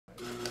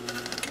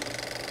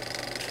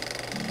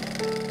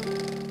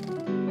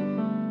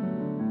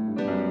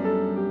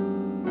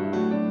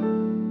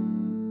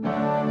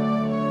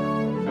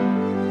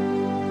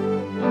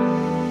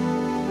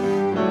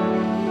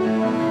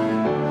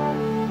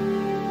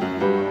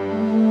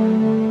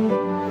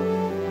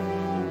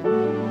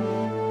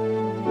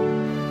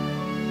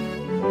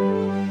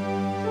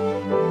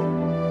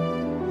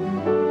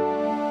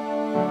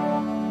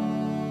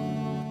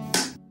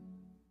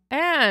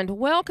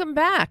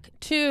welcome back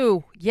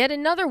to yet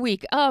another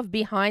week of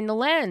Behind the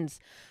Lens.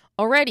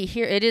 Already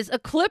here, it is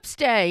Eclipse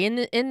Day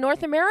in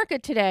North America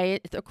today,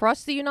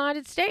 across the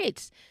United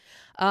States.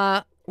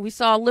 We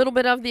saw a little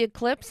bit of the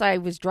eclipse. I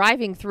was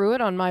driving through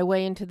it on my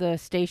way into the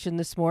station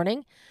this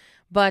morning,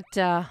 but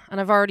and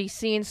I've already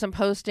seen some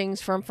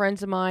postings from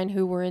friends of mine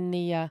who were in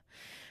the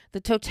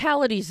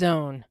totality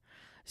zone.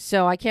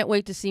 So I can't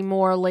wait to see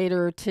more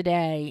later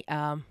today.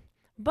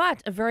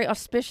 But a very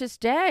auspicious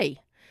day.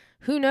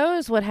 Who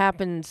knows what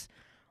happens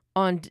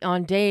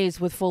on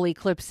days with full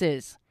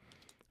eclipses?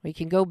 We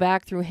can go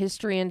back through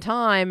history and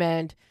time,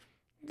 and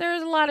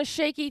there's a lot of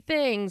shaky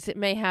things it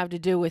may have to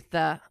do with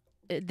that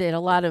a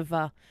lot of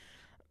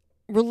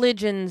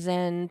religions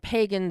and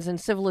pagans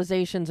and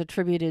civilizations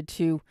attributed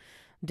to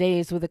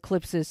days with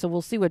eclipses. So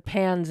we'll see what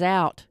pans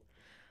out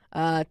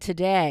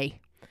today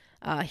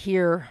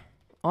here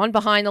on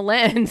Behind the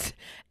Lens,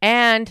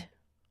 and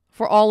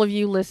for all of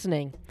you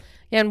listening.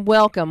 And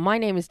welcome. My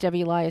name is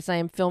Debbie Elias. I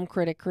am film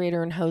critic,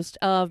 creator, and host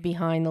of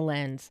Behind the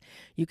Lens.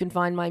 You can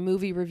find my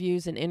movie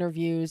reviews and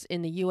interviews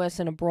in the U.S.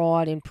 and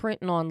abroad, in print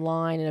and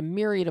online, in a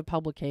myriad of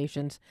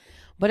publications.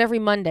 But every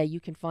Monday, you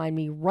can find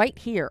me right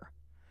here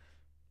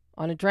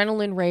on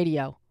Adrenaline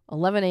Radio,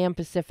 11 a.m.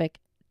 Pacific,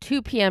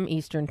 2 p.m.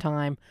 Eastern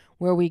Time,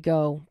 where we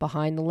go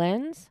behind the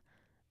lens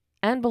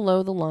and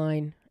below the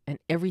line and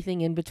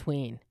everything in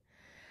between.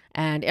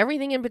 And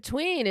everything in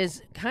between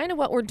is kind of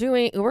what we're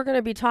doing. We're going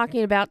to be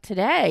talking about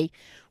today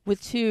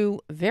with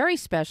two very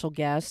special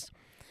guests.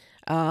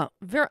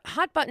 Very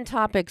hot button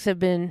topics have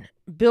been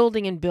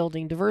building and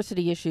building.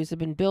 Diversity issues have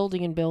been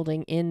building and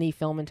building in the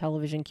film and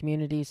television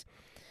communities.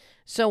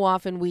 So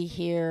often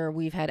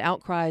we've had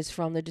outcries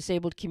from the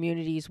disabled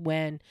communities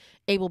when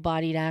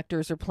able-bodied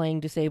actors are playing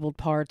disabled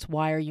parts.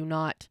 Why are you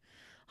not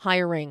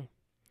hiring,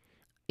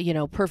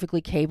 perfectly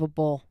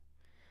capable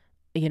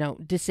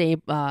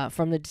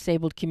from the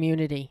disabled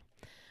community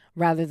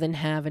rather than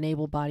have an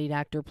able-bodied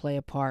actor play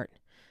a part?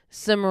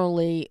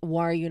 Similarly,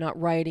 why are you not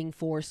writing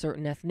for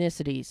certain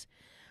ethnicities?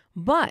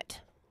 But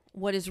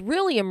what is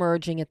really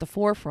emerging at the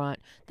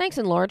forefront, thanks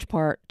in large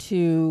part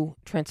to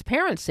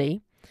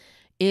transparency,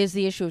 is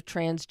the issue of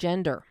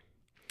transgender.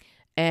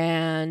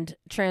 And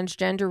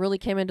transgender really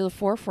came into the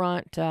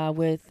forefront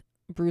with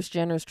Bruce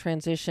Jenner's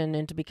transition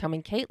into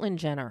becoming Caitlyn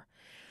Jenner.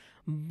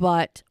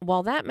 But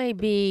while that may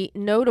be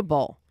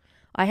notable,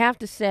 I have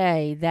to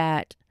say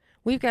that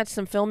we've got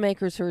some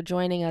filmmakers who are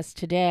joining us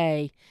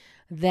today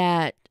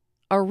that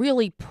are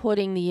really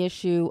putting the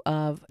issue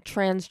of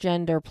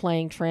transgender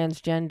playing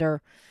transgender,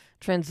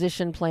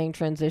 transition playing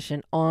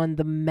transition on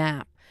the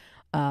map.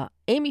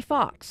 Amy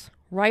Fox,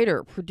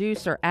 writer,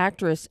 producer,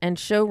 actress, and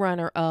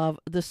showrunner of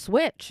The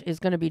Switch, is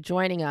going to be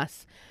joining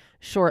us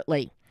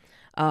shortly.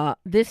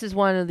 This is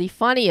one of the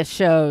funniest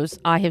shows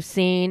I have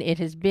seen. It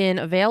has been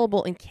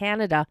available in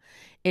Canada.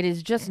 It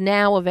is just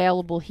now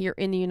available here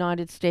in the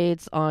United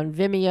States on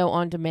Vimeo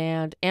on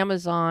demand,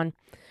 Amazon,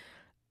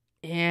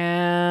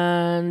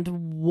 and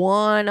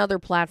one other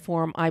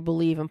platform, I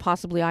believe, and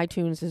possibly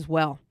iTunes as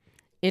well.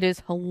 It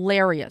is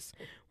hilarious.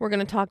 We're going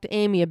to talk to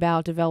Amy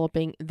about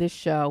developing this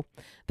show,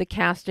 the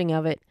casting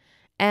of it,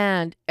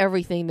 and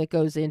everything that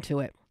goes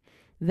into it.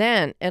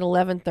 Then at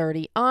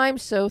 11:30, I'm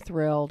so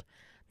thrilled.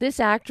 This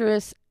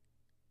actress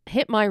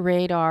hit my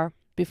radar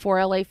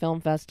before LA Film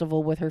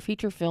Festival with her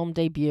feature film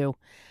debut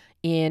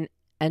in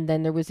And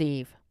Then There Was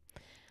Eve.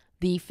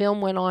 The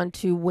film went on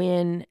to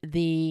win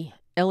the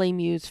LA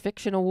Muse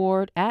Fiction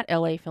Award at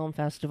LA Film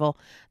Festival,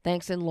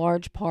 thanks in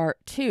large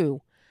part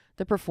to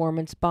the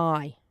performance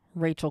by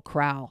Rachel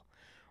CROWL.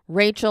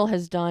 Rachel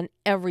has done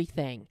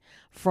everything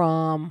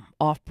from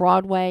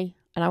off-Broadway,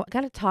 and I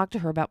got to talk to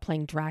her about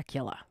playing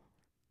Dracula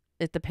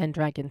at the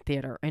Pendragon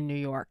Theater in New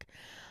York.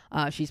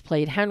 She's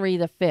played Henry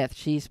V.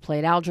 She's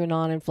played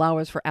Algernon in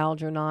Flowers for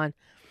Algernon.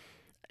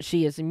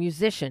 She is a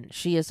musician.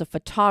 She is a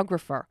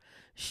photographer.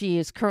 She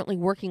is currently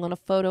working on a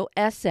photo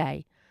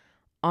essay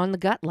on the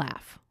gut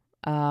laugh,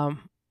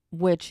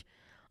 which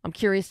I'm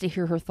curious to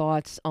hear her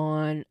thoughts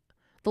on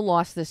the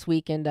loss this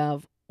weekend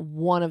of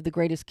one of the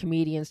greatest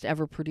comedians to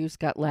ever produce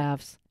gut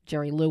laughs,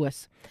 Jerry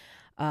Lewis.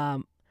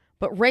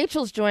 But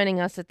Rachel's joining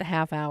us at the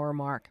half-hour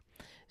mark.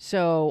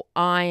 So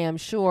I am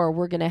sure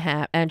we're going to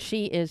have, and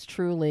she's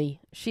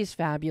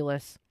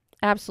fabulous,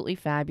 absolutely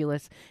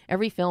fabulous.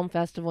 Every film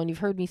festival, and you've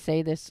heard me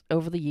say this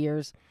over the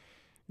years,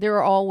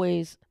 there's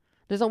always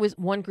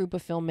one group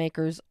of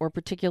filmmakers or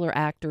particular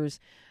actors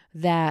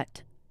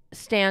that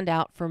stand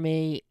out for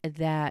me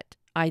that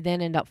I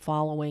then end up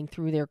following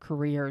through their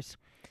careers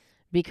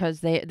because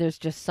there's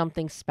just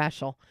something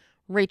special.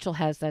 Rachel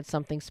has that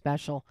something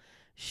special.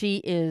 She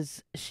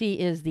is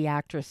the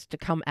actress to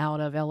come out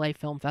of LA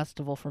Film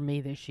Festival for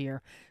me this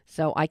year.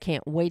 So I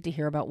can't wait to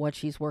hear about what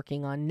she's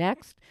working on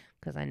next,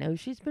 because I know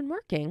she's been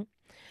working,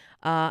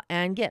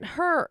 and get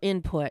her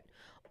input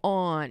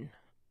on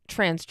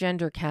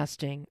transgender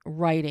casting,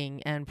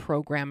 writing, and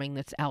programming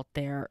that's out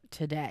there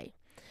today.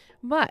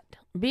 But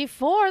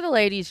before the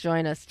ladies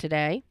join us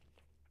today,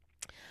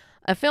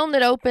 A film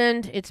that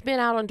opened, it's been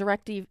out on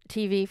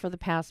DirecTV for the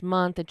past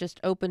month. It just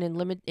opened in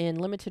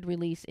limited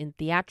release in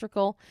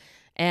theatrical,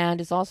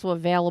 and is also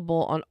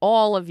available on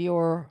all of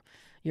your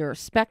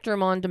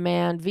Spectrum on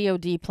demand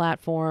VOD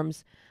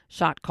platforms.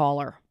 Shot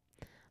Caller.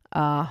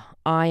 I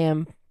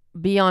am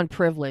beyond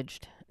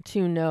privileged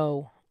to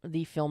know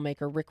the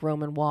filmmaker Rick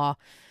Romanois.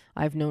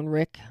 I've known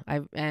Rick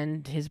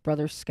and his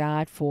brother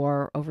Scott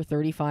for over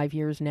 35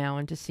 years now,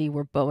 and to see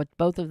where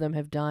both of them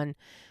have done,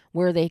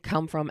 where they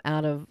come from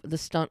out of the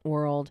stunt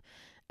world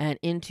and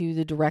into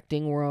the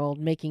directing world,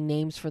 making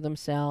names for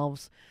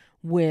themselves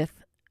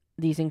with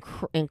these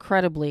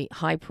incredibly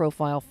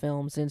high-profile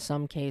films in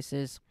some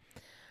cases.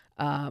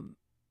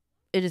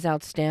 It is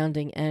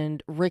outstanding,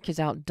 and Rick has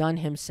outdone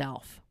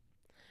himself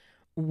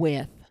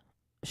with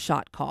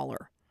Shot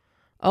Caller.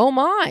 Oh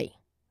my!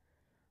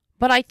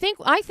 But I think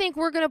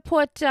we're gonna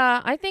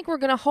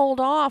hold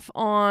off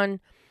on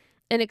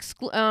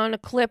on a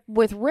clip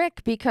with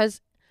Rick,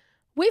 because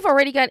we've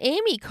already got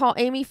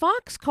Amy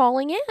Fox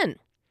calling in.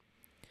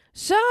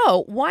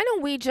 So why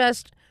don't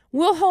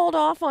we'll hold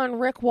off on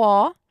Rick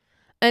Waugh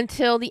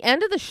until the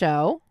end of the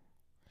show,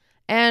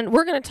 and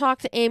we're going to talk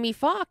to Amy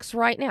Fox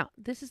right now.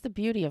 This is the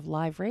beauty of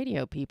live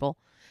radio, people.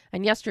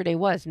 And yesterday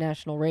was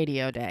National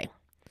Radio Day.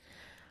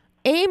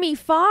 Amy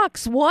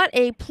Fox, what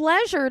a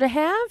pleasure to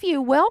have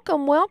you.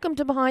 Welcome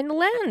to Behind the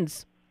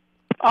Lens.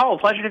 Oh,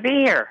 pleasure to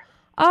be here.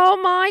 Oh,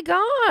 my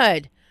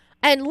God.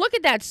 And look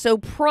at that, so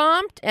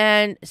prompt.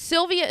 And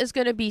Sylvia is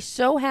going to be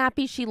so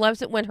happy. She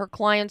loves it when her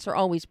clients are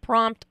always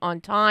prompt, on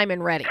time,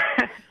 and ready.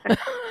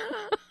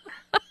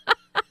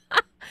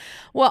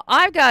 Well,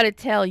 I've got to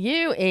tell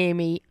you,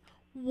 Amy,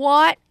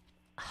 what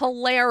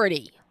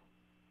hilarity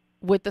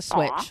with the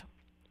switch. Aww.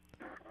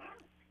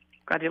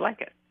 Glad you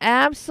like it.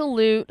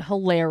 Absolute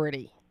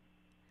hilarity.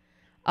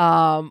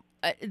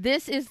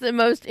 This is the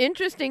most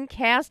interesting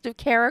cast of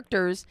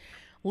characters,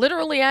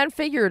 literally and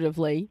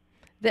figuratively,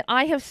 that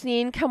I have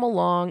seen come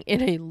along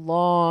in a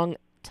long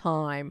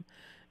time.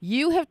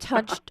 You have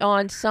touched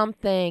on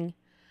something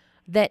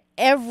that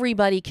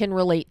everybody can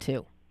relate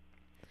to.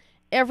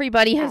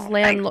 Everybody has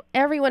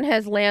everyone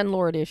has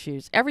landlord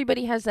issues.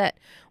 Everybody has that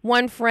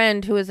one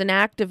friend who is an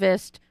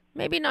activist,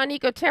 maybe not an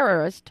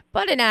eco-terrorist,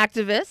 but an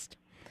activist.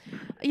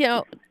 You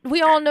know,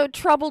 we all know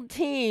troubled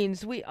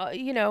teens. We all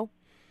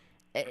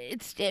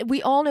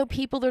know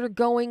people that are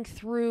going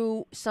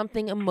through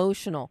something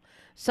emotional,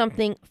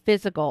 something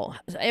physical.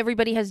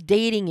 Everybody has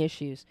dating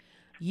issues.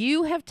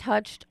 You have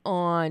touched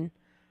on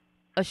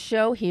a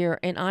show here,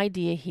 an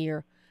idea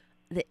here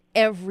that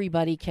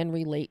everybody can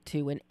relate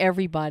to and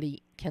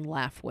everybody can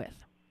laugh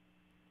with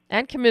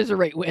and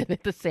commiserate with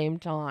at the same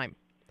time.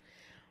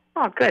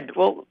 Oh, good.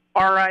 Well,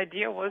 our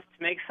idea was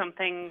to make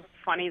something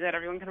funny that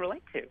everyone can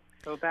relate to.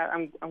 So that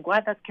I'm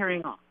glad that's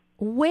carrying on.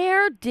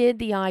 Where did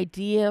the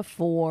idea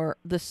for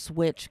the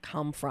switch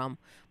come from?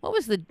 What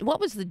was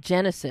the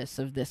genesis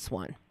of this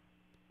one?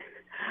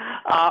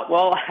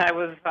 Well, I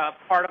was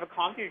part of a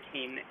comedy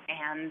team,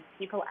 and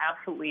people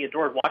absolutely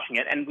adored watching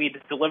it, and we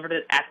delivered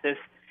it at this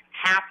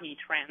happy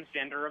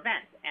transgender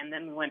event. And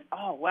then we went,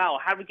 oh, wow,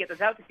 how do we get this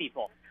out to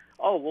people?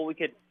 Oh, well, we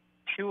could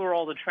tour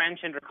all the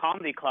transgender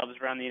comedy clubs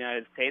around the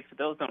United States, but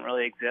those don't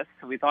really exist.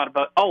 So we thought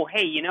about, oh,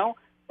 hey, you know,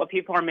 what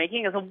people are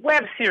making is a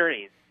web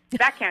series.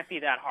 That can't be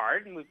that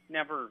hard. And we've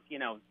never,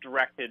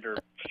 directed or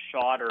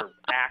shot or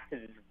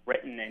acted,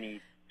 written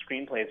any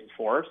screenplays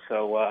before.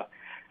 So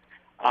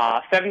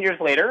 7 years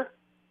later,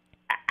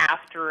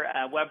 after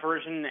a web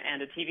version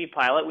and a TV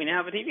pilot, we now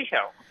have a TV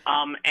show.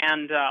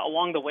 And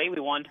along the way, we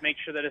wanted to make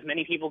sure that as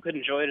many people could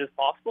enjoy it as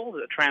possible,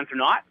 trans or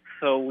not.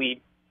 So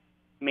we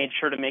made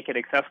sure to make it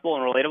accessible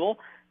and relatable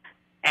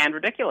and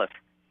ridiculous.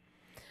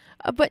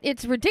 But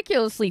it's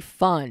ridiculously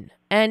fun.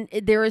 And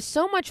there is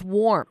so much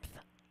warmth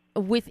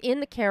within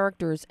the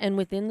characters and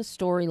within the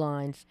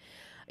storylines.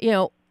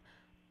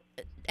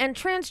 And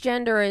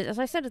transgender, as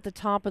I said at the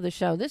top of the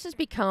show,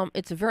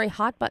 it's a very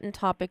hot button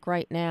topic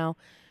right now.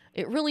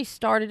 It really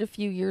started a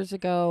few years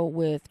ago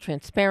with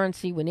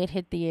Transparency when it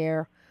hit the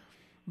air.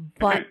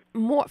 But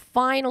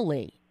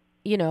finally,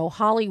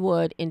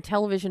 Hollywood in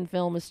television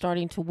film is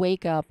starting to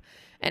wake up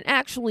and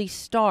actually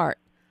start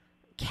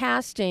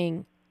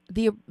casting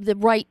the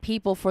right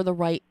people for the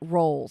right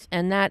roles.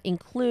 And that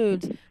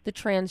includes the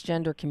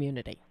transgender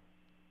community.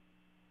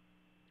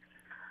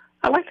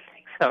 I like to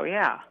think so,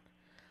 yeah.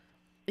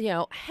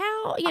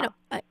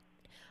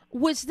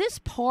 Was this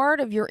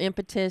part of your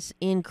impetus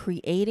in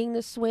creating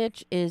the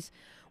switch?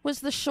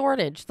 Was the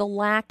shortage, the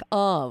lack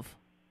of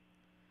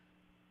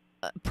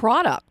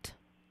product,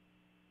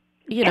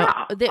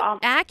 that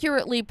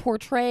accurately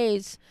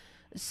portrays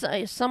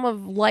some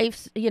of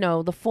life's,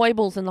 the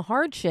foibles and the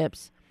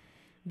hardships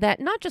that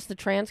not just the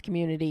trans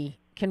community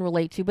can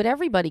relate to, but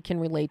everybody can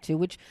relate to,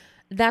 which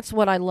that's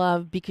what I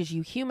love, because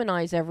you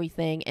humanize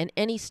everything, and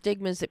any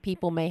stigmas that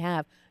people may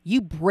have, you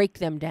break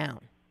them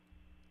down.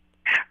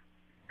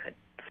 Good.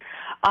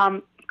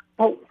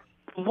 Well,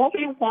 what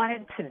we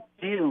wanted to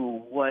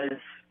do was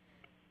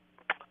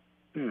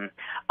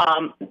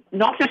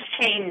not just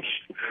change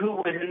who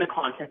was in the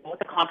content, but what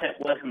the content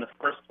was in the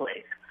first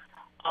place.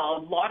 a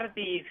lot of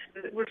these,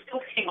 we're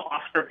still seeing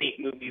Oscar bait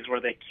movies where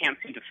they can't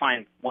seem to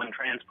find one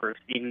trans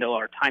person, even though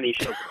our tiny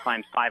show could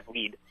find 5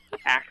 lead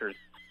actors.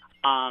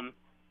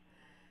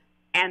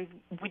 And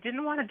we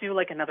didn't want to do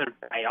like another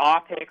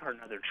biopic or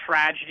another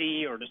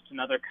tragedy or just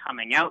another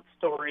coming out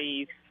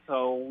story.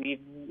 So we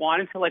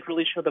wanted to like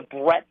really show the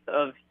breadth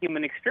of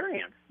human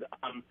experience,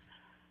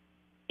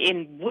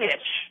 in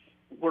which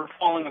we're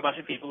following a bunch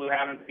of people who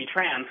happen to be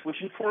trans,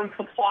 which informs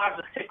the plot of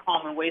the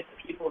sitcom in ways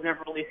that people have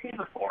never really seen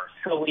before.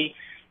 So we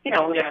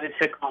added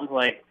sitcoms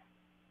like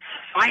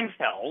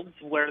Seinfeld,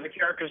 where the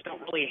characters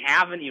don't really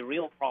have any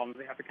real problems;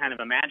 they have to kind of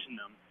imagine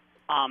them.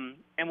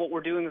 And what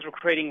we're doing is we're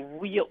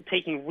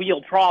taking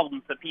real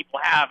problems that people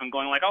have and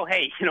going like, oh,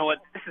 hey, you know what,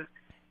 this is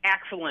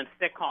excellent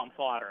sitcom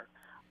fodder.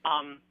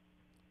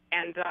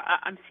 And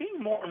I'm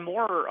seeing more and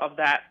more of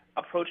that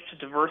approach to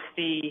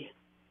diversity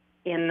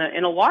in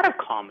a lot of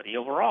comedy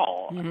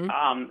overall.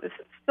 Mm-hmm. It's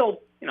still,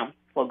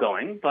 slow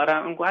going, but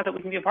I'm glad that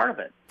we can be a part of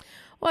it.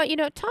 Well,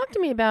 talk to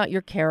me about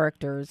your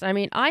characters. I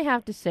mean, I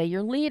have to say,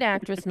 your lead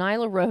actress,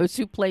 Nyla Rose,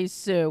 who plays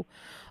Sue,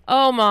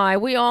 oh my,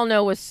 we all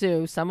know a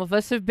Sue. Some of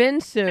us have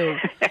been Sue.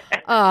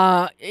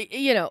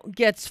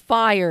 Gets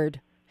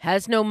fired,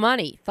 has no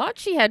money, thought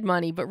she had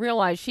money, but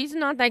realized she's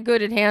not that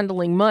good at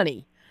handling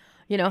money.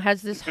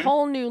 Has this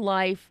whole new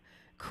life,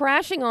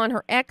 crashing on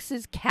her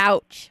ex's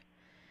couch,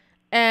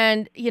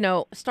 and,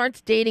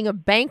 starts dating a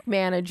bank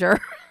manager.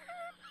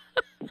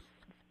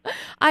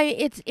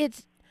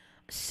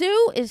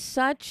 Sue is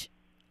such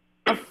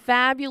a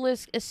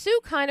fabulous... Sue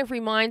kind of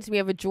reminds me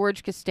of a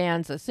George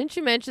Costanza. Since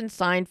you mentioned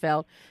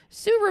Seinfeld,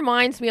 Sue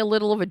reminds me a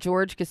little of a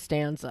George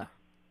Costanza.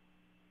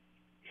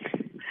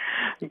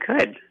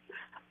 Good.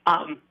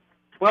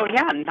 Well,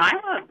 yeah,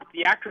 Nyla,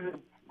 the actress who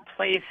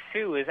plays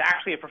Sue, is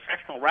actually a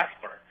professional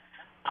wrestler.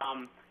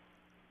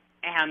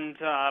 And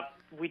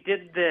we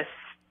did this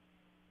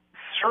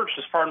search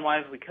as far and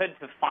wide as we could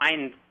to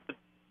find the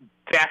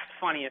best,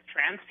 funniest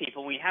trans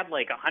people. We had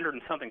like 100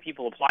 and something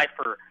people apply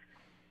for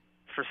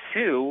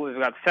Sue. We've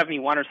got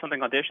 71 or something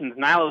auditions.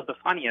 Nyla is the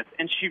funniest,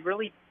 and she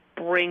really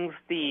brings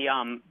the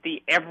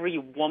every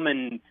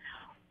woman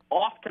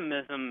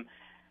optimism,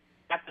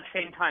 at the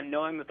same time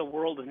knowing that the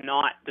world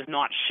does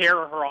not share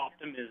her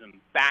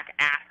optimism back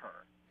at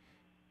her.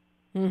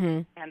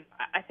 Mm-hmm. And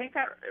I think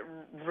that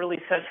really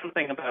says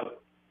something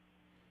about,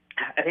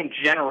 I think,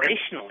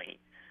 generationally,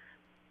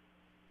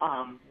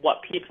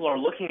 what people are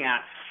looking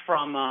at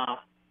from a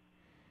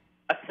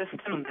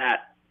system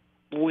that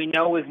we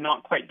know is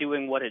not quite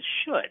doing what it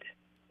should.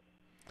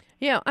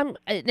 Yeah,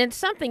 and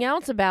something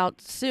else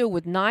about Sue,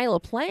 with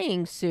Nyla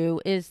playing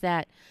Sue, is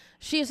that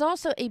she is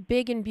also a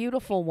big and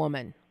beautiful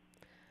woman.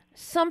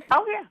 Something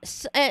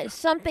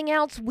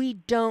else we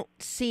don't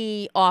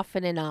see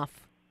often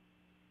enough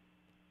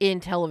in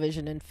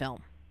television and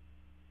film.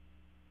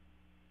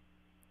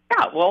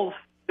 Yeah, well,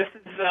 this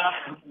is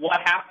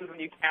what happens when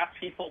you cast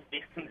people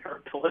based on their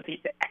ability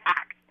to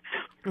act,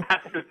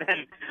 rather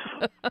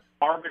than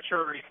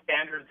arbitrary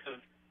standards of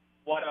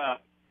what a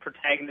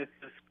protagonist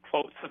is,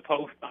 quote,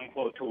 supposed,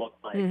 unquote, to look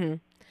like.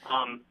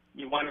 Mm-hmm.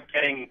 You wind up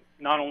getting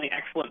not only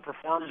excellent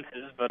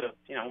performances, but a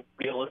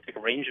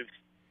realistic range of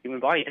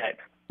human body types.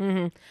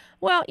 Mm-hmm.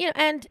 Well,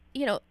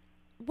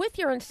 with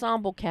your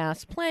ensemble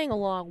cast playing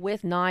along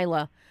with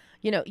Nyla,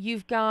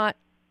 you've got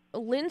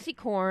Lindsay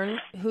Corrin,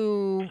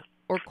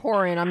 or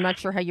Corin, I'm not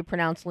sure how you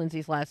pronounce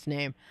Lindsay's last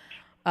name,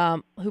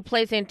 who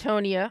plays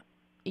Antonia,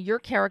 your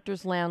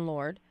character's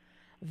landlord.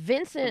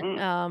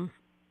 Vincent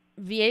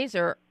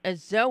Viezer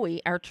as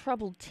Zoe, our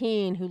troubled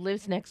teen who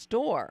lives next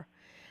door.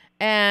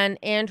 And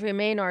Andrea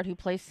Maynard, who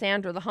plays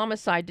Sandra, the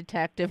homicide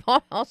detective,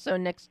 also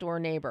next door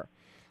neighbor.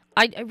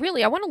 I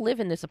want to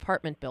live in this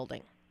apartment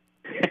building.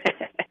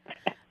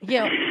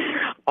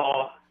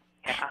 Oh,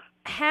 yeah.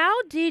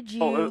 How did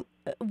you?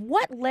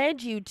 What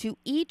led you to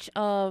each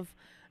of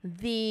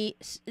the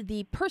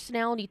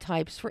personality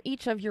types for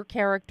each of your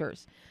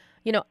characters?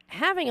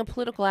 Having a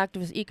political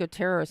activist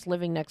eco-terrorist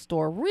living next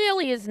door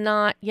really is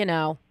not.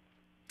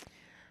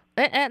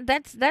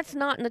 That's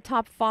not in the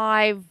top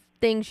 5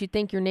 things you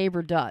think your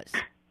neighbor does.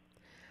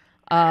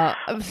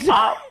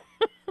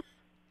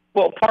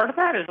 Well, part of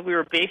that is we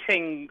were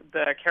basing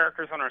the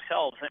characters on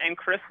ourselves, and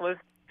Chris was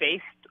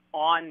based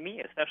on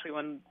me, especially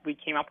when we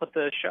came up with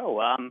the show.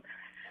 One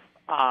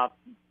of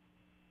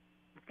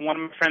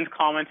my friends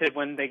commented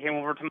when they came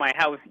over to my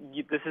house,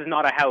 "This is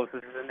not a house,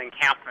 this is an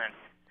encampment."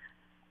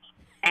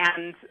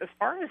 And as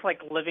far as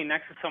living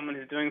next to someone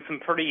who's doing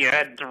some pretty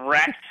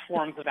direct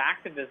forms of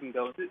activism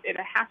goes, it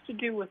has to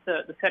do with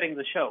the setting of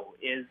the show.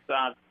 Is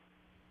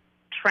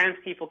trans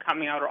people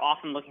coming out are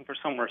often looking for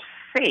somewhere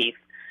safe.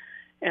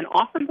 And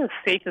often the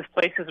safest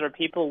places are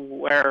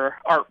people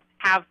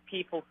have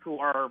people who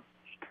are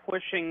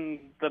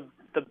pushing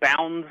the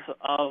bounds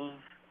of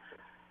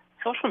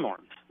social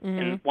norms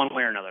in one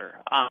way or another.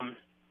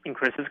 In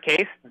Chris's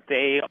case,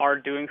 they are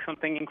doing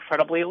something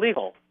incredibly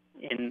illegal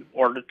in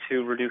order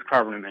to reduce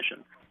carbon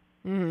emissions.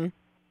 Mm-hmm.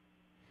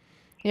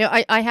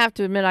 I have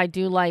to admit, I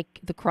do like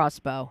the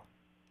crossbow.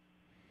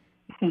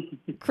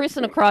 Chris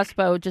and a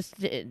crossbow just,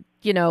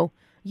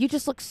 You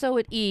just look so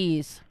at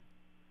ease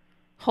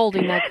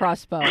holding that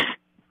crossbow.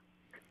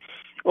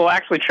 Well, I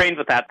actually trained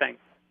with that thing.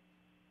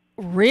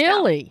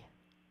 Really?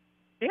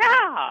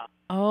 Yeah.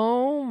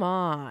 Oh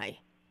my.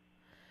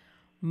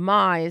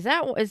 Is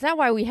that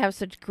why we have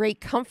such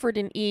great comfort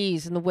and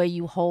ease in the way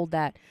you hold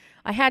that?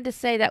 I had to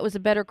say that was a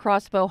better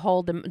crossbow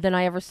hold than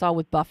I ever saw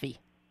with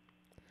Buffy.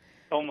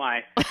 Oh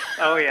my.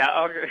 Oh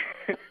yeah. Okay.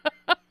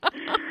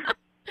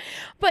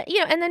 But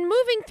and then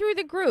moving through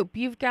the group,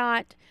 you've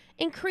got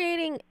in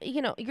creating,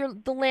 you're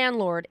the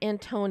landlord,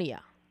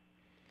 Antonia.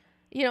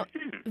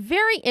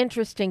 Very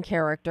interesting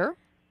character.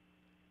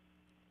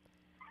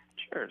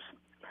 Sure.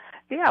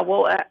 Yeah,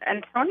 well,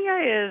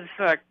 Antonia is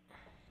a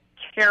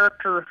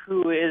character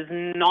who is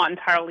not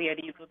entirely at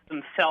ease with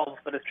themselves,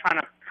 but is trying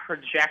to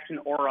project an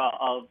aura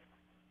of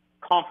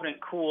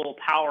confident, cool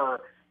power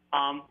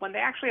when they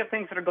actually have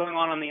things that are going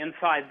on the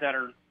inside that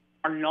are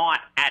not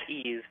at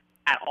ease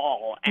at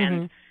all. Mm-hmm.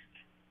 And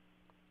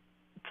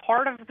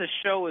part of the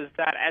show is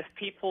that as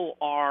people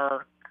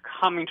are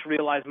coming to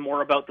realize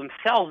more about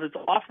themselves, it's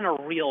often a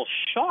real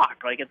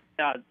shock. Like,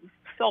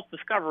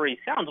 self-discovery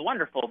sounds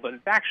wonderful, but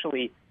it's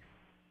actually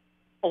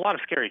a lot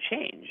of scary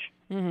change.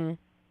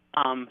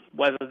 Mm-hmm.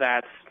 Whether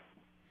that's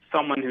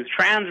someone who's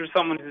trans or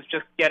someone who's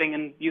just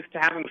getting used to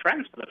having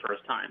friends for the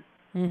first time.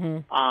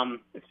 Mm-hmm.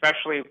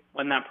 Especially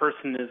when that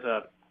person is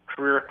a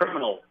career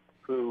criminal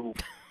who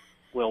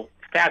will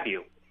stab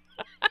you.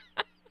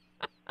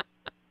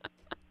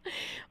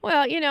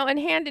 Well, and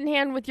hand in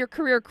hand with your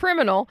career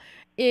criminal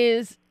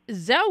is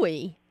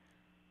Zoe.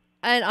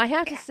 And I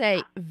have to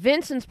say,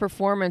 Vincent's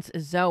performance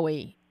as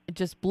Zoe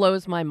just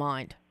blows my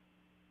mind.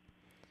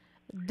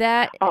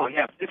 Oh,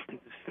 yeah,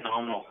 Vincent is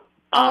phenomenal.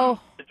 The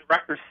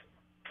director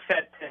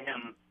said to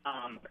him,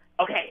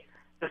 okay,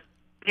 just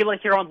feel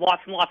like you're on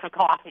lots and lots of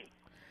coffee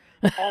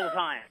all the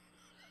time.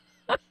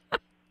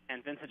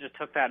 And Vincent just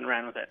took that and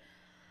ran with it.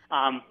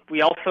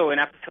 We also, in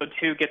episode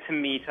 2, get to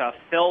meet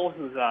Phil,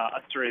 who's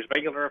a series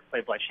regular,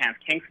 played by Chance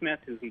Kingsmith,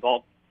 who's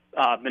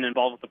been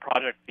involved with the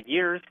project for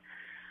years,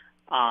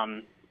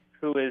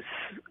 who is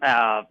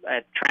a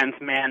trans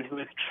man who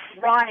is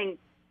trying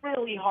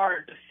really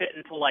hard to fit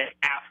into, like,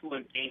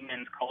 affluent gay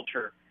men's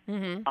culture,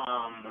 mm-hmm.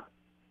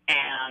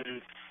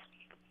 And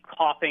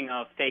coughing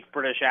a fake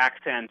British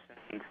accent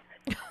and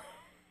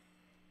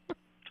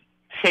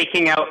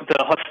taking out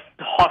the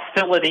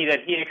hostility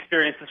that he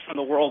experiences from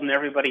the world and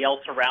everybody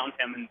else around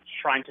him, and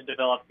trying to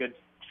develop good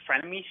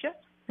frenemyship.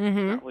 Mm-hmm.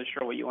 I'm not really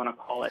sure what you want to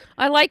call it.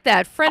 I like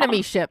that.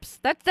 Frenemyships.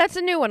 That's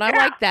a new one. I Yeah.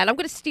 like that. I'm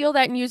going to steal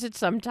that and use it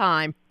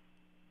sometime.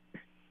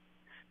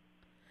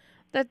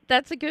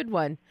 That's a good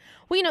one.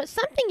 Well,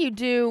 something you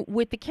do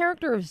with the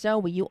character of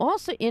Zoe, you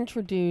also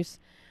introduce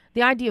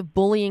the idea of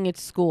bullying at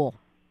school.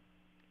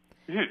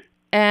 Mm-hmm.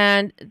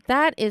 And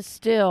that is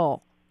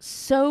still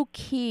so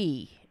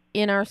key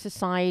in our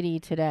society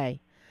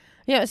today.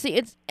 See,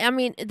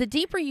 the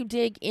deeper you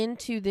dig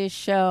into this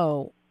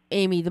show,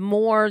 Amy, the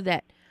more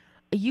that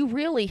you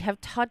really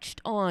have touched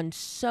on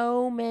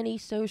so many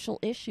social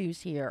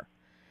issues here.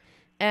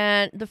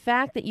 And the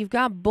fact that you've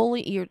got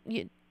you're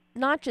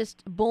not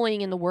just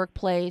bullying in the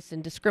workplace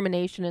and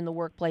discrimination in the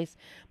workplace,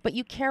 but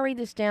you carry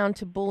this down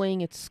to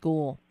bullying at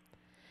school.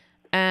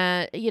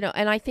 And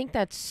I think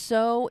that's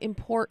so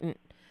important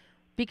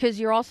because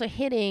you're also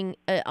hitting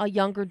a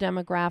younger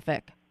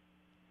demographic,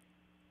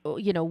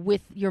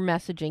 with your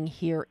messaging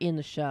here in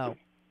the show.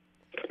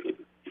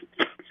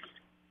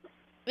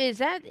 Was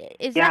that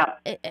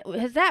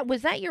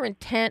your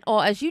intent?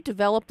 Or as you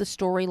develop the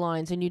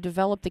storylines and you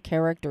develop the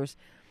characters,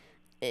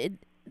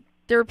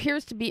 there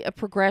appears to be a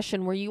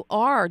progression where you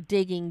are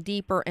digging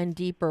deeper and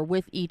deeper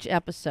with each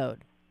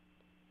episode.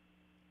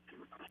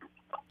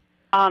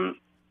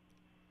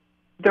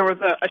 There was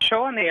a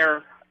show on the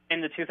air in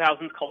the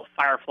 2000s called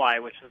Firefly,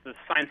 which was a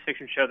science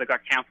fiction show that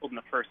got canceled in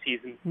the first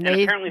season. And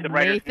apparently the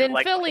writers were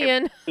like,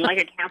 Fillion. okay, we like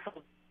it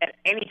canceled at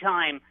any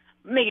time,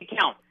 make it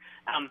count.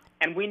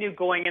 And we knew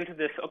going into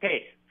this,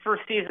 okay,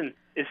 first season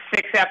is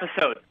 6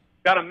 episodes.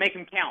 Got to make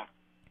them count.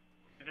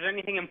 If there's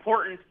anything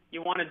important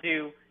you want to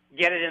do,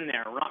 get it in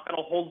there. We're not going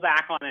to hold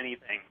back on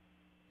anything.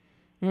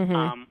 Mm-hmm.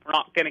 We're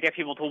not going to get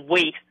people to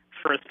wait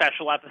for a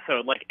special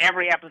episode. Like,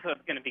 every episode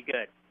is going to be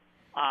good.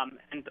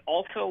 And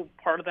also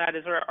part of that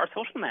is our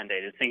social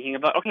mandate is thinking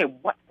about, okay,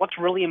 what's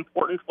really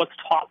important, what's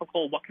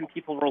topical, what can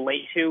people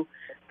relate to?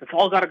 That's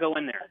all got to go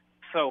in there.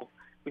 So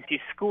we see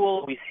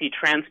school, we see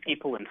trans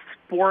people in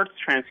sports,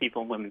 trans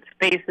people in women's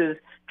spaces,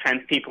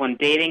 trans people in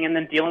dating, and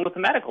then dealing with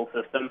the medical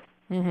system,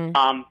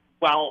 mm-hmm.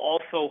 While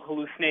also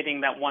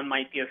hallucinating that one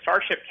might be a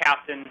starship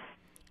captain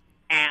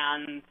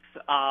and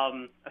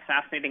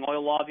assassinating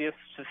oil lobbyists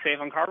to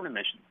save on carbon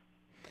emissions.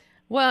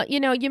 Well,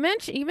 you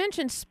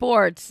mentioned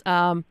sports.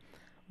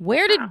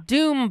 Where did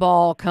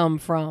Doomball come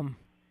from?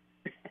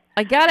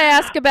 I got to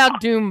ask about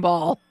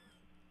Doomball.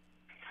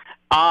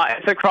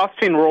 It's a cross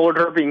between roller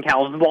derby and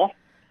Calvin ball.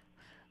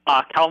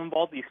 Calvin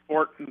ball, the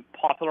sport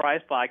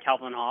popularized by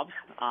Calvin Hobbes,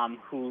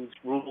 whose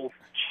rules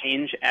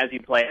change as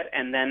you play it.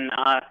 And then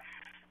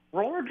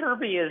roller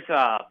derby is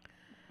a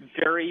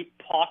very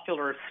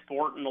popular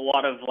sport in a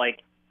lot of,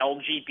 like,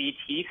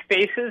 LGBT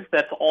spaces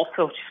that's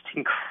also just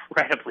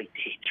incredibly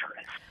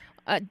dangerous.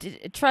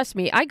 Trust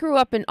me, I grew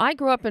up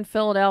in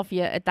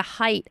Philadelphia at the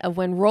height of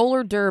when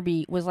roller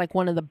derby was like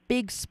one of the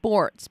big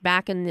sports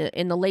back in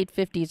the late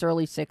 50s,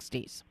 early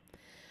 60s.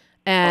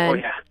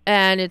 And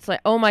and it's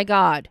like, oh my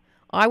God,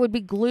 I would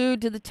be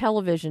glued to the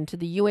television, to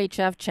the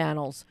UHF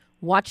channels,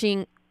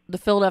 watching the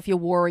Philadelphia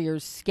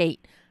Warriors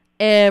skate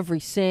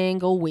every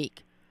single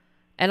week.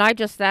 And I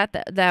just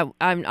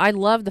I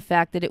love the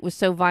fact that it was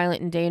so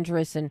violent and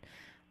dangerous. And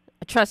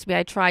trust me,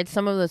 I tried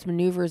some of those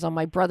maneuvers on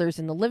my brothers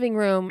in the living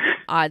room.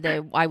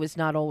 I was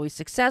not always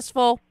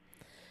successful,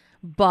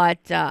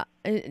 but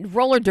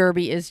roller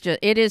derby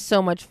it is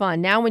so much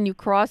fun. Now when you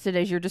cross it,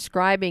 as you're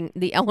describing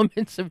the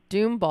elements of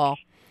Doomball,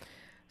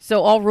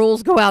 so all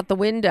rules go out the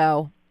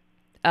window.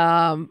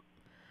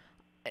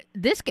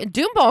 This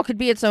Doomball could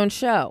be its own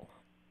show.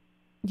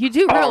 You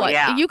do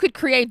realize you could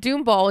create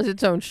Doomball as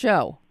its own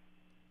show.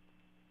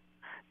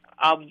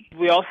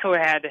 We also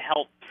had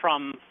help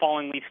from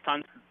Falling Leaf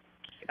Stunts,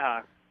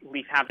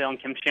 Leaf Havdale and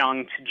Kim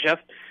Cheong, to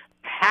just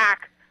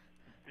pack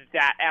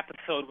that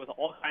episode with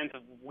all kinds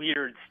of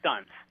weird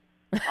stunts.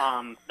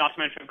 Not to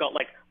mention we've got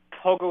like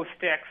pogo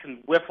sticks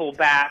and wiffle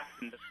bats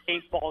and the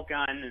paintball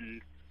gun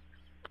and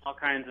all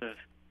kinds of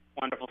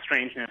wonderful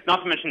strangeness.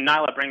 Not to mention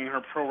Nyla bringing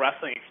her pro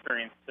wrestling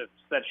experience so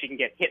that she can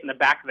get hit in the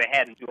back of the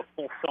head and do a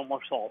full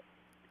somersault.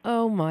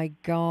 Oh my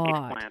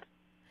God.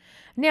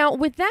 Now,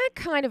 with that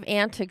kind of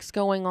antics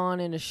going on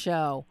in a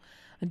show,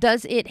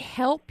 does it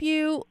help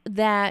you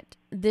that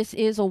this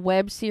is a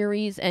web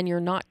series and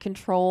you're not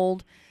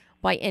controlled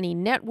by any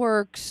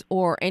networks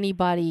or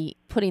anybody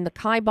putting the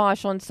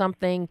kibosh on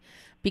something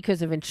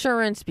because of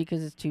insurance,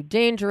 because it's too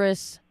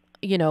dangerous,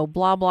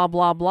 blah, blah,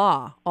 blah,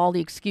 blah, all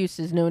the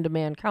excuses known to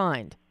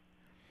mankind?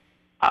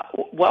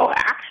 Well,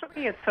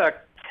 actually, it's a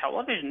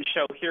television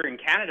show here in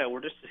Canada.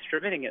 We're just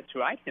distributing it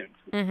through iTunes.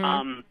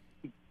 Mm-hmm.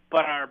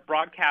 But our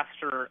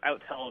broadcaster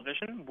out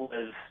television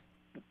was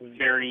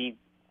very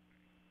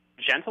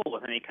gentle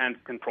with any kind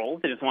of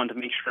controls. They just wanted to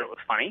make sure it was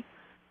funny.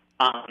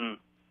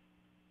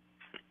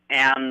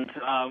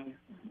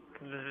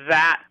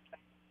 That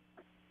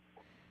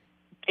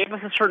gave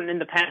us a certain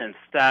independence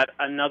that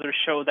another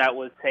show that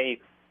was, say,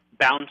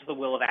 bound to the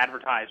will of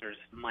advertisers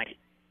might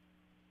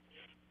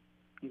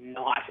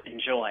not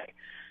enjoy.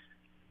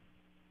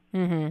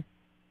 Mm-hmm.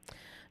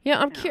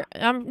 Yeah,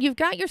 you've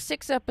got your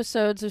 6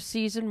 episodes of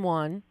season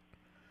 1.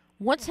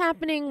 What's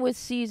happening with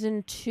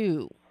season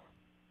 2?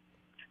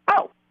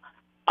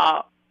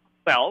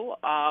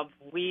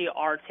 We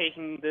are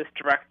taking this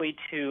directly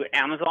to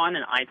Amazon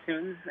and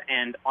iTunes,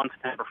 and on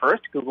September 1st,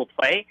 Google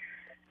Play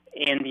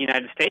in the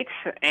United States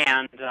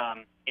and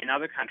in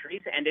other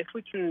countries. And if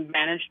we can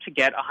manage to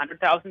get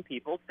 100,000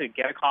 people to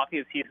get a copy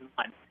of season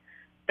 1,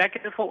 that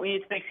gives us what we need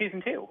to make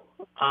season 2.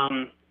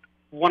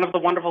 One of the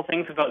wonderful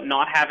things about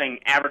not having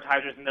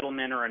advertisers,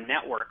 middlemen, or a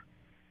network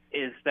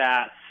is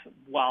that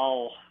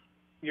while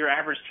your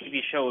average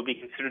TV show would be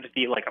considered to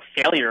be like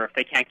a failure if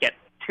they can't get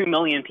 2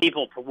 million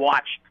people to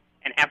watch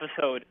an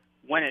episode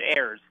when it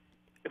airs,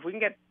 if we can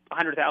get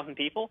 100,000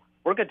 people,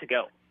 we're good to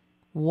go.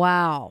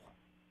 Wow.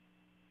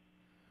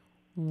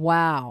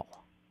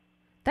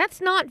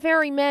 That's not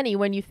very many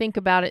when you think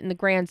about it in the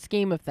grand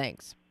scheme of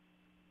things.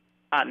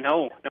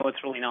 No,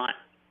 it's really not.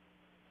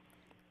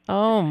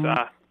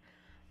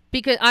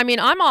 Because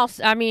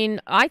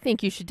I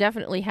think you should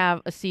definitely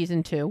have a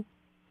season 2.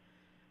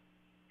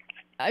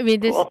 I mean,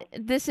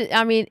 this is,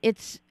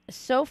 it's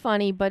so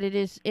funny, but it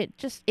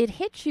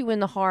hits you in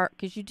the heart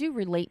because you do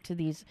relate to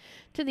these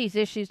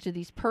issues, to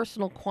these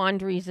personal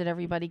quandaries that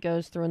everybody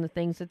goes through and the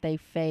things that they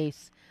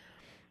face.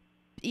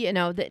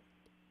 That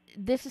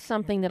this is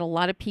something that a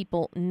lot of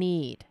people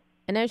need.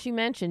 And as you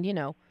mentioned,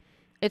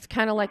 it's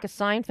kind of like a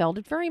Seinfeld.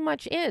 It very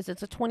much is.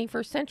 It's a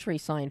 21st century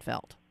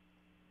Seinfeld.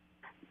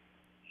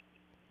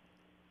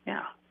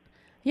 Yeah.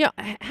 Yeah.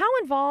 How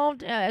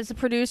involved, as a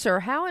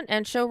producer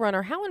and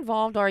showrunner, how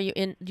involved are you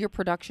in your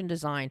production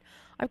design?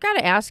 I've got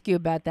to ask you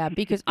about that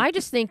because I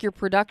just think your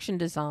production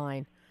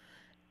design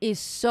is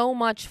so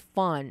much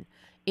fun.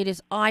 It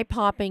is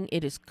eye-popping.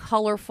 It is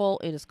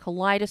colorful. It is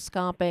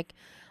kaleidoscopic.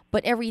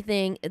 But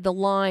everything, the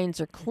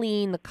lines are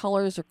clean. The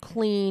colors are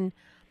clean.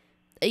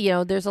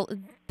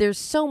 There's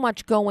so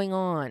much going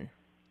on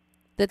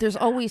that there's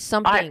always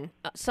something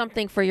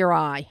for your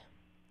eye.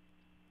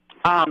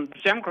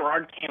 Jem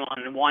Gerard came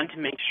on and wanted to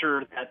make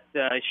sure that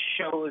the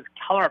show's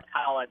color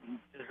palette and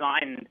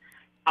design and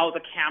how the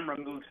camera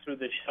moves through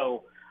the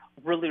show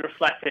really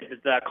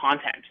reflected the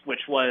content,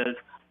 which was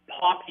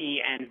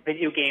poppy and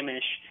video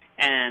game-ish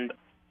and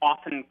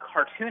often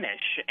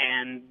cartoonish,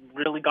 and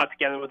really got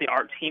together with the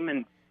art team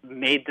and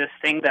made this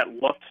thing that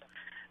looked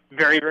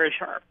very, very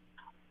sharp.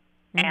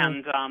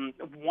 Mm-hmm. And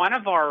one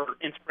of our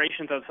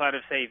inspirations outside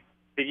of, say,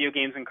 video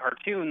games and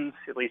cartoons,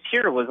 at least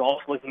here, was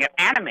also looking at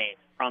anime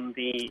from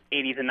the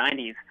 80s and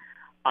 90s,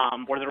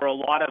 where there were a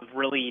lot of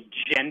really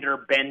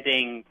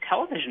gender-bending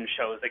television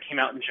shows that came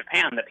out in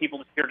Japan that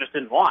people here just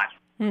didn't watch.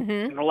 Mm-hmm.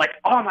 And we're like,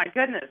 oh my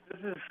goodness,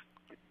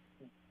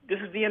 this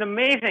would be an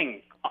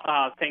amazing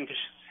thing to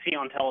see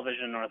on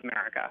television in North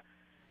America.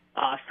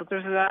 So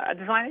there's a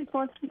design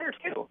influence in there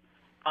too.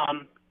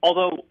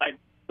 Although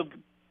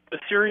the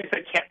series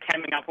that kept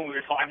coming up when we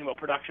were talking about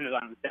production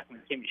design was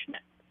definitely Kimmy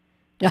Schmidt.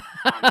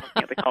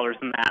 Looking at the colors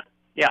in that.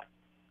 Yeah.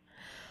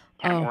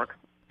 Can work.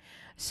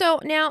 So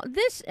now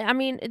this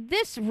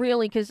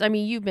really, because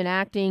you've been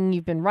acting,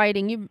 you've been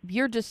writing,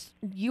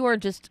 you are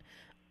just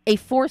a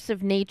force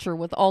of nature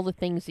with all the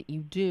things that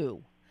you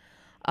do.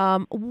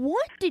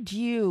 What did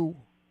you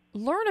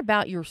learn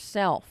about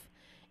yourself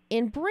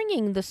in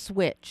bringing the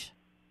switch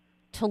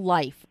to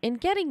life, in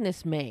getting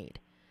this made?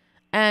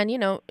 And,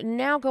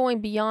 now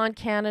going beyond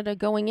Canada,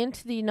 going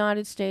into the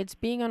United States,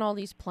 being on all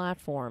these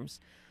platforms,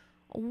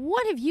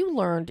 what have you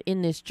learned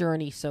in this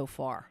journey so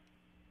far?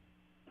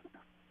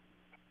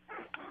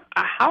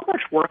 How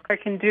much work I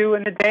can do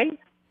in a day,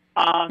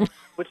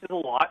 which is a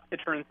lot, it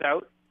turns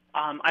out.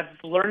 I've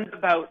learned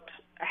about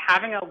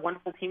having a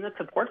wonderful team that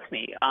supports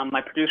me.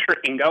 My producer,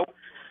 Ingo,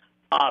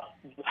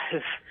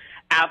 was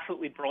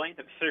absolutely brilliant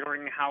at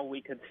figuring how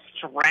we could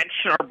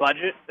stretch our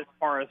budget as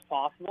far as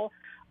possible.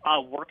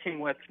 Working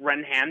with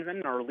Ren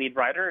Hanman, our lead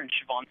writer, and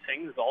Siobhan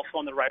Singh, who's also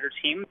on the writer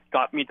team,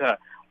 got me to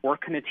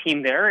work in a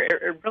team there.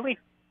 It really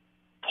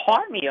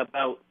taught me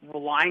about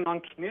relying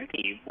on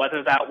community,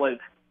 whether that was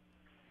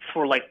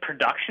for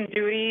production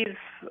duties,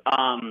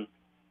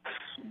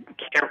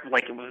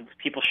 like it was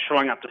people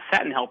showing up to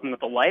set and helping with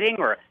the lighting,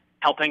 or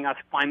helping us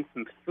find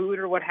some food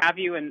or what have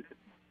you, and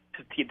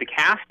to feed the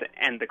cast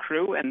and the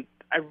crew. And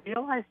I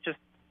realized just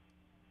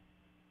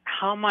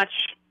how much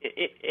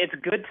it's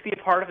good to be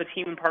a part of a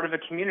team and part of a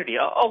community.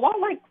 A lot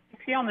like you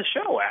see on the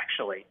show,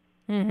 actually.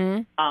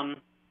 Mm-hmm.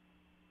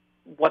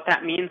 What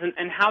that means,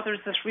 and how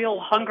there's this real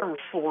hunger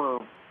for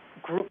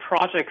group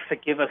projects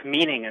that give us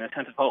meaning and a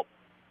sense of hope.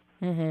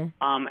 Mm-hmm.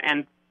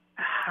 And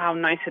how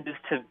nice it is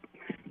to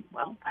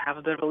have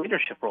a bit of a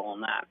leadership role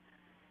in that.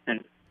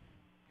 And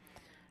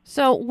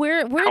so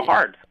how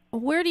hard?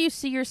 Where do you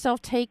see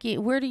yourself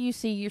taking? Where do you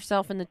see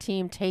yourself and the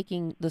team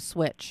taking the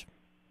switch?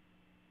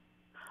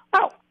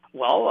 Oh,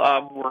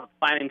 well, we're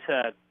planning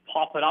to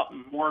pop it up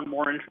in more and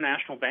more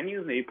international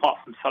venues. Maybe pop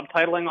some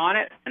subtitling on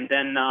it, and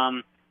then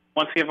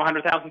once we have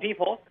 100,000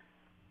 people,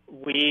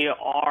 we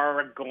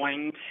are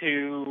going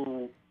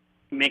to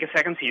make a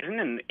second season.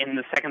 And in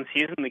the second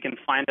season, we can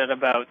find out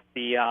about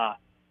the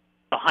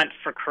hunt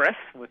for Chris,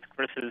 with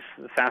Chris's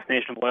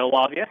assassination of oil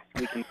lobbyist.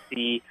 We can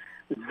see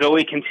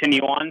Zoe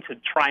continue on to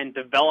try and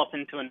develop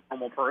into a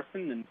normal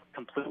person and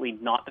completely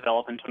not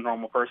develop into a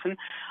normal person.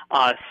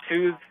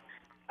 Sue's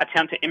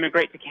attempt to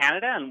immigrate to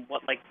Canada and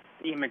what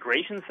the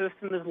immigration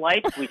system is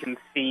like. We can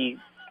see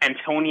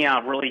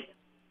Antonia really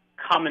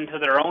come into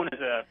their own as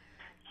a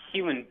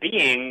human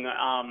being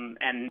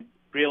and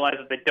realize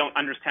that they don't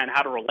understand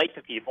how to relate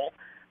to people.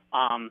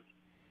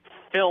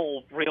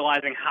 Phil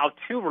realizing how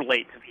to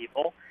relate to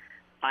people,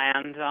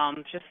 and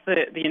just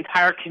the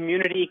entire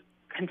community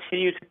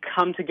continue to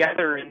come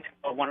together into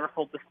a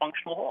wonderful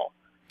dysfunctional whole.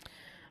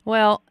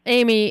 Well,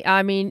 Amy,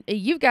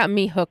 you've got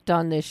me hooked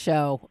on this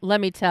show.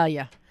 Let me tell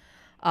you.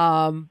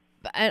 And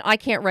I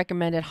can't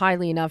recommend it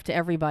highly enough to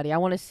everybody. I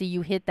want to see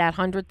you hit that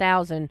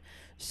 100,000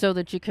 so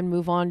that you can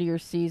move on to your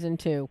season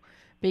 2,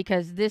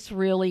 because this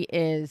really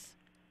is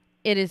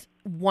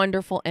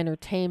wonderful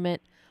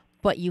entertainment,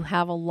 but you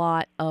have a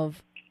lot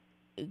of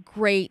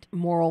great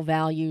moral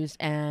values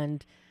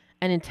and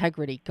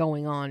integrity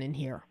going on in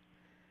here.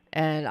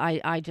 And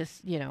I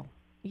just,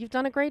 you've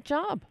done a great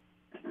job.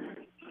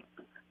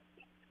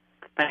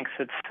 Thanks.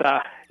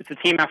 It's a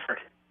team effort.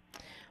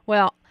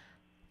 Well,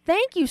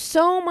 thank you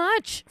so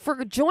much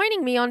for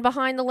joining me on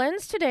Behind the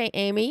Lens today,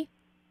 Amy.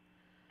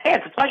 Hey,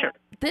 it's a pleasure.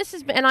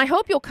 And I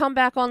hope you'll come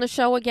back on the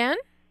show again.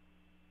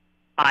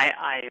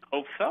 I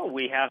hope so.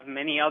 We have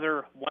many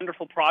other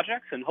wonderful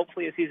projects, and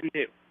hopefully a season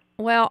 2.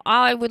 Well,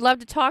 I would love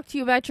to talk to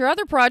you about your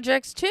other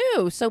projects,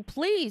 too. So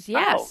please,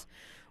 yes,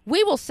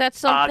 we will set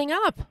something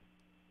up.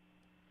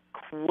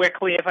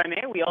 Quickly, if I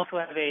may, we also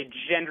have a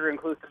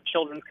gender-inclusive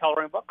children's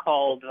coloring book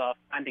called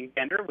Finding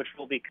Gender, which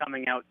will be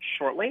coming out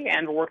shortly,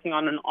 and we're working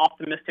on an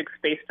optimistic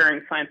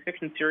spacefaring science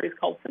fiction series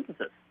called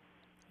Synthesis.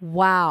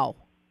 Wow.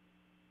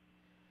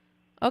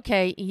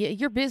 Okay,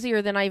 you're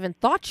busier than I even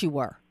thought you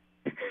were.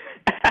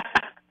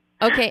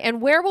 Okay,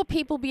 and where will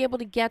people be able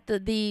to get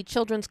the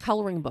children's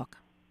coloring book?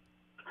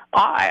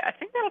 I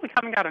think that'll be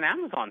coming out on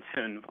Amazon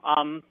soon.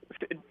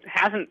 It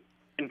hasn't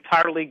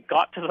entirely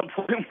got to the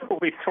point where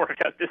we've sorted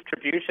out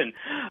distribution.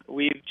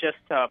 We've just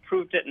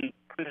approved it and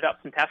printed up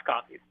some test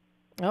copies.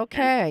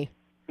 Okay.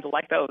 And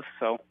like those,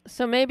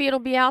 So maybe it'll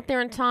be out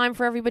there in time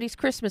for everybody's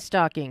Christmas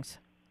stockings.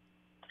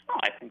 Oh,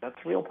 I think that's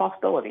a real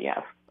possibility,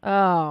 yes.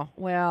 Oh,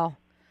 well,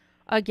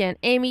 again,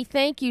 Amy,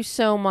 thank you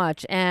so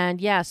much.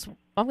 And yes,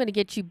 I'm going to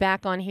get you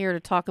back on here to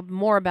talk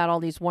more about all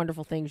these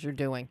wonderful things you're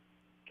doing.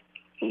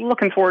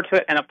 Looking forward to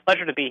it, and a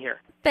pleasure to be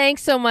here.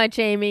 Thanks so much,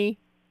 Amy.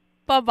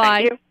 Bye-bye.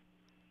 Thank you.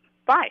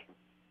 Bye.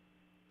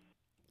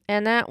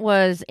 And that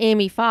was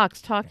Amy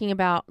Fox talking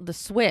about The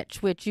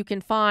Switch, which you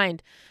can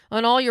find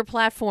on all your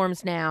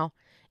platforms now.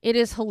 It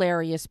is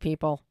hilarious,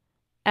 people.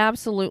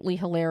 Absolutely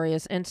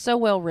hilarious, and so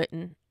well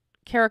written.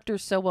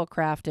 characters so well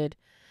crafted.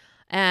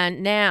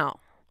 And now,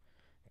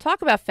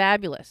 talk about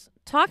fabulous.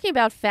 Talking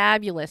about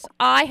fabulous,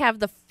 I have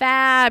the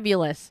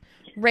fabulous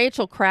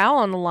Rachel CROWL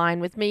on the line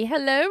with me.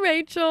 Hello,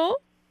 Rachel.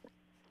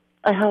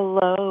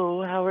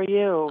 Hello, how are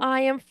you?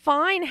 I am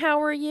fine.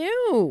 How are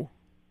you?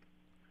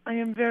 I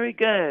am very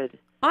good.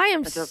 I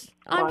am. I just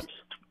watched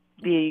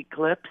the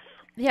clips.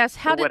 Yes.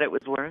 For what it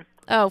was worth.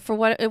 Oh, for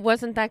what it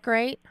wasn't that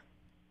great?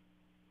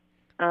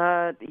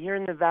 Here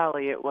in the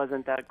valley, it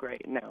wasn't that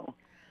great. No.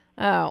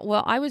 Oh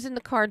well, I was in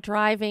the car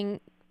driving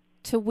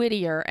to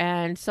Whittier,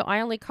 and so I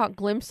only caught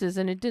glimpses,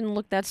 and it didn't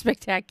look that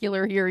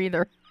spectacular here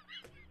either.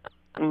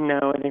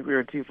 No, I think we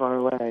were too far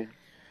away.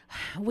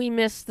 We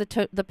missed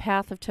the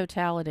path of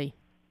totality.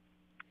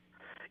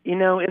 You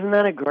know, isn't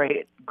that a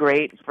great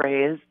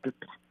phrase?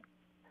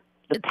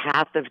 The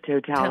path of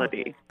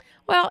totality.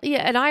 Well, yeah,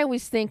 and I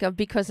always think of,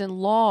 because in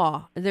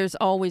law, there's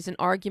always an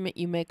argument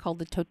you make called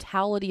the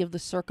totality of the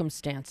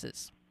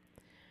circumstances.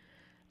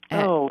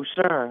 Oh,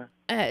 sure.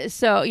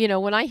 So,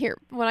 when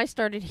I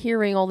started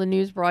hearing all the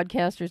news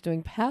broadcasters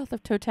doing path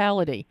of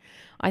totality,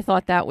 I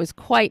thought that was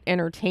quite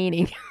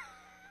entertaining.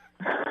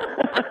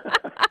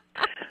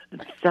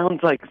 It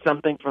sounds like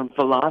something from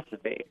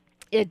philosophy.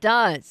 It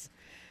does.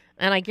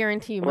 And I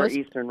guarantee you, or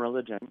Eastern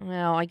religion.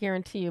 Well, I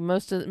guarantee you,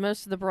 most of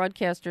the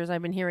broadcasters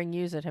I've been hearing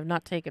use it have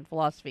not taken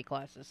philosophy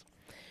classes.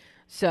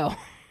 So.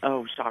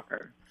 Oh,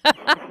 shocker.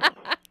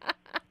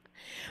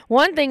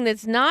 One thing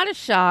that's not a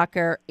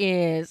shocker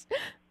is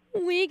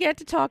we get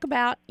to talk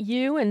about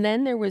you, and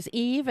then there was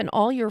Eve and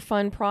all your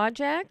fun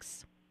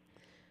projects.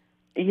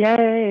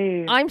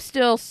 Yay! I'm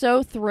still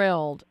so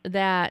thrilled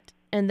that,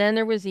 and then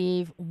there was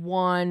Eve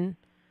won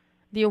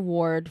the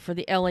award for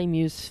the LA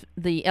Muse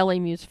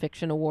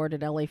Fiction Award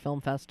at LA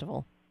Film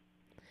Festival.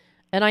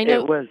 And I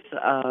know it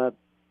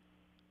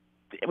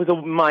was a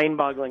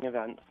mind-boggling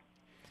event.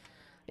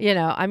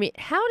 I mean,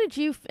 how did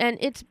you? And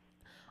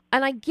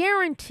I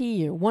guarantee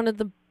you, one of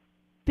the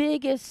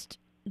biggest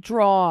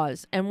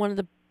draws and one of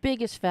the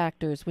biggest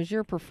factors was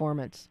your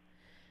performance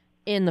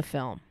in the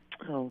film.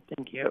 Oh,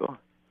 thank you.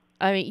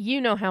 I mean, you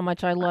know how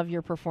much I love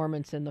your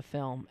performance in the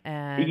film.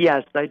 And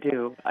yes, I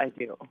do.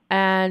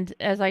 And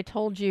as I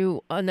told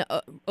you on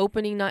the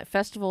opening night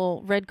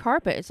festival red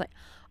carpet, it's like,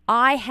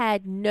 I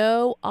had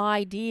no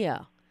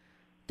idea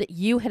that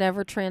you had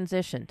ever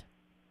transitioned.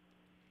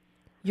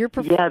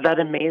 Yeah, that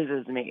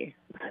amazes me.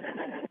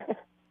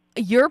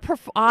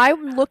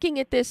 I'm looking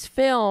at this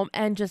film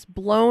and just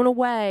blown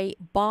away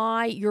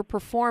by your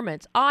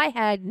performance. I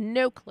had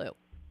no clue.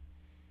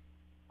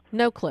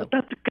 No clue. But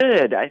that's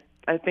good.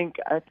 I think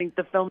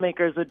the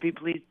filmmakers would be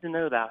pleased to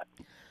know that.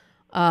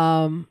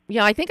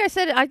 Yeah, I think I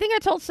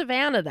told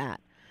Savannah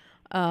that.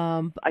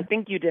 I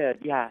think you did,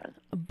 yeah.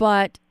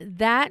 But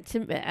that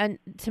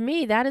to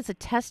me, that is a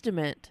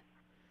testament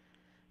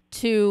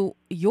to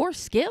your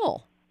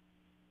skill.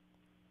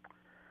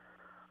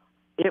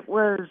 It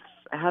was,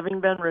 having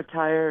been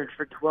retired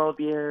for 12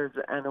 years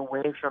and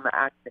away from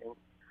acting,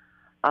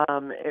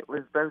 it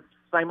was both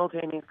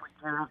simultaneously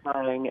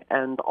terrifying,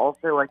 and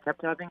also I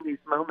kept having these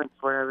moments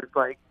where I was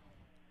like,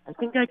 I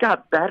think I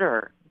got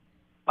better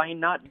by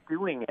not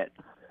doing it.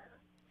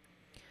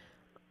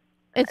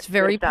 It's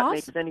very possible.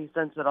 If that makes any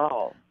sense at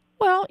all.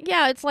 Well,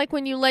 yeah, it's like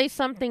when you lay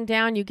something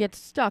down, you get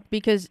stuck,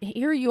 because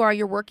here you are,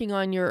 you're working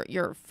on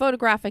your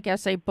photographic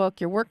essay book,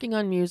 you're working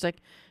on music,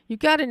 you've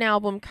got an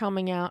album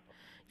coming out,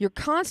 you're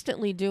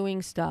constantly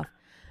doing stuff.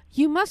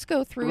 You must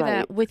go through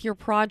that with your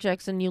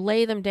projects, and you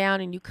lay them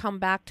down and you come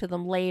back to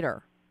them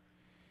later.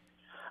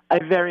 I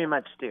very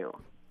much do.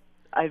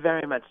 I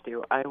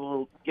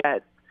will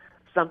get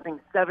something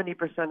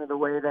 70% of the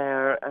way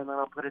there, and then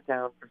I'll put it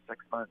down for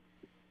 6 months.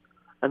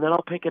 And then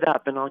I'll pick it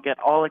up, and I'll get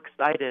all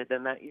excited,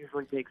 and that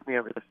usually takes me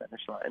over the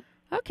finish line.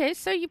 Okay,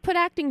 so you put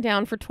acting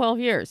down for 12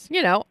 years,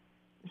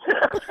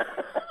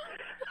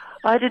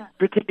 I didn't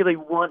particularly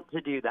want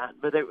to do that,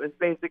 but it was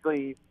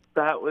basically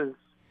that was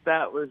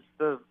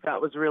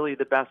really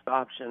the best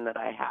option that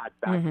I had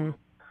back in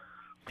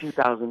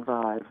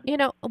 2005.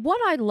 What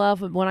I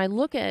love when I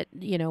look at,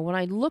 when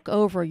I look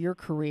over your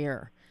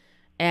career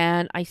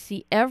and I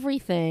see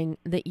everything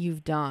that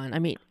you've done. I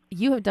mean,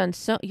 you have done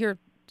you're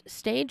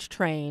stage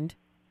trained.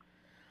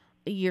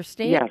 Your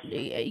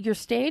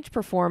stage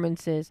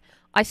performances.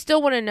 I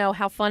still want to know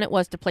how fun it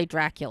was to play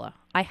Dracula.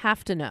 I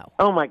have to know.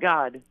 Oh my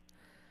God.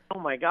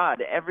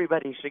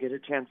 Everybody should get a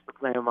chance to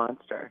play a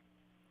monster.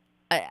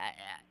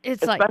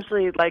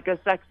 Especially like a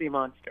sexy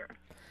monster.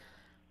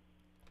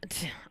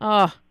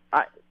 Oh.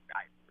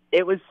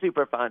 It was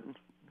super fun.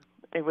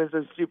 It was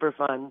super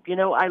fun.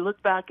 I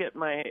look back at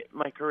my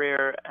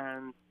career,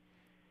 and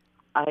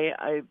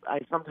I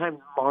sometimes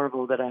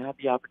marvel that I have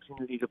the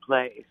opportunity to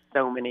play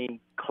so many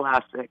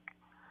classic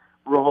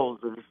roles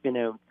of,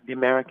 the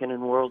American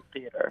and world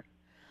theater.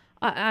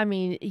 I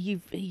mean, you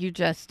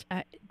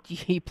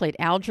played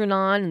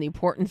Algernon and The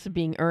Importance of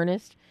Being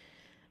Earnest.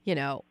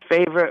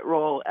 Favorite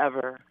role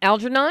ever.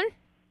 Algernon?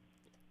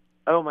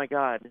 Oh my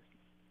God.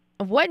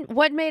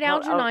 What made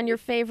Algernon your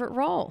favorite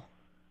role?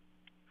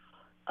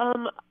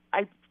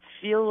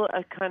 feel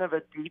a kind of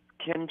a deep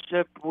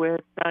kinship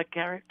with that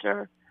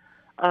character.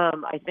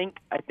 I think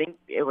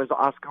it was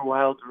Oscar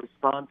Wilde's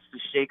response to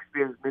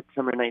Shakespeare's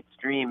Midsummer Night's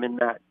Dream in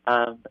that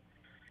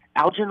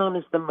Algernon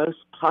is the most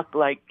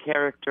Puck-like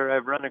character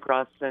I've run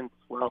across since,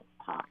 well,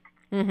 Puck.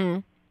 Mm-hmm.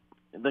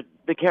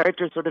 The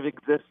character sort of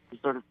exists to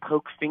sort of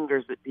poke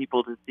fingers at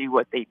people to see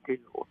what they do.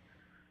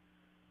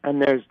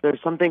 And there's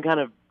something kind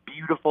of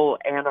beautiful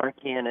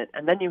anarchy in it.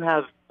 And then you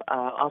have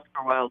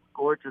Oscar Wilde's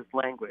gorgeous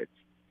language,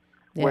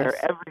 where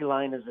every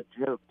line is a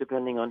joke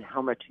depending on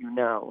how much you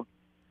know.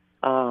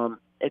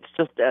 It's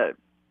just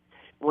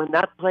when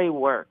that play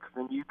works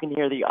and you can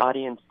hear the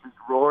audience just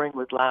roaring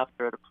with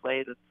laughter at a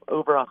play that's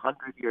over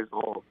 100 years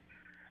old,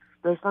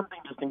 there's something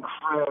just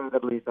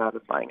incredibly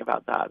satisfying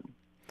about that.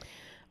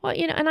 Well,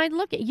 and I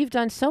look at, you've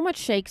done so much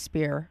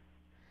Shakespeare.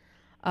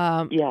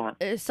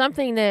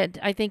 Something that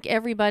I think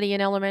everybody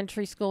in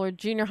elementary school or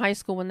junior high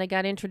school, when they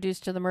got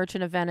introduced to The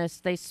Merchant of Venice,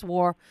 they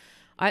swore,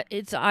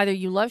 it's either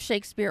you love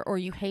Shakespeare or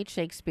you hate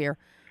Shakespeare.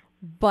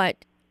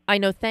 But I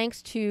know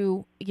thanks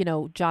to,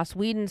 Joss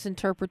Whedon's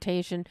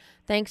interpretation,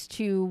 thanks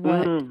to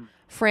what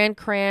Fran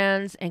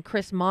Kranz and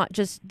Chris Mott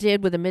just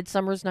did with A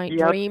Midsummer's Night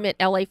Dream at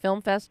LA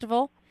Film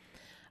Festival.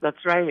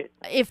 That's right.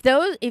 If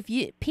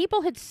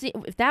people had seen,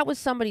 if that was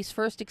somebody's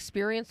first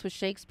experience with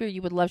Shakespeare,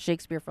 you would love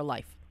Shakespeare for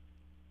life.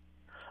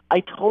 I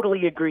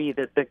totally agree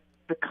that the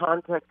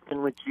context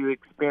in which you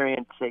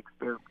experience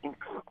Shakespeare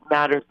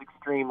matters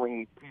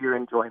extremely to your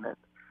enjoyment.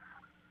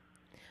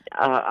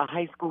 A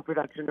high school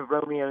production of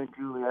Romeo and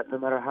Juliet, no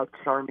matter how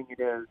charming it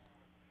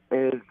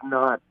is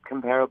not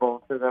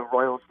comparable to the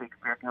Royal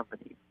Shakespeare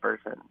Company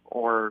version,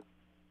 or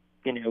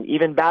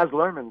even Baz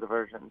Luhrmann's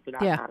version, for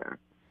that matter.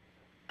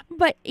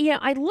 But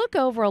I look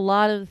over a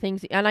lot of the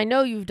things, and I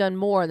know you've done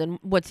more than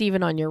what's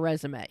even on your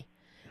resume.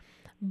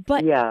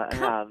 But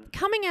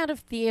coming out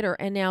of theater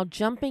and now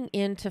jumping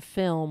into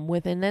film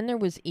and then there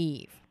was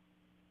Eve.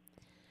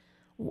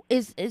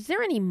 Is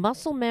there any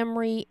muscle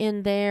memory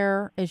in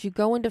there as you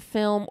go into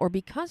film, or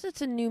because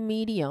it's a new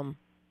medium,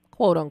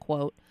 quote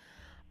unquote,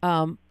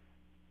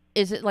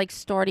 is it like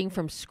starting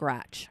from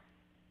scratch?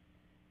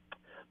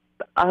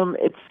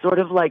 It's sort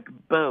of like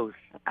both,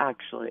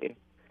 actually.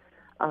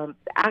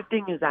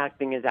 Acting is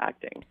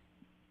acting,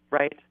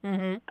 right?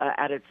 Mm-hmm.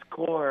 At its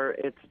core,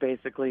 it's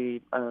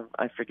basically,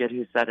 I forget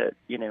who said it,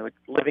 it's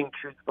living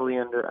truthfully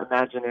under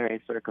imaginary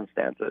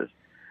circumstances.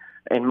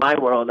 In my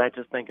world, I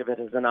just think of it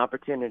as an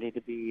opportunity to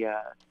be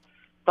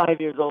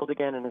 5 years old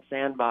again in a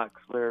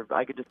sandbox where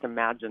I could just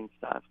imagine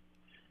stuff.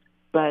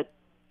 But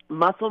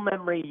muscle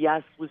memory,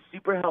 yes, was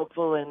super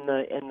helpful in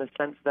the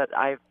sense that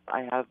I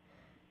have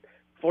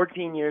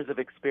 14 years of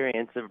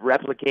experience of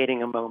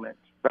replicating a moment,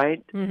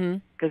 right?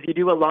 Because you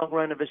do a long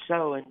run of a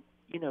show and,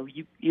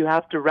 you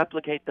have to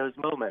replicate those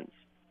moments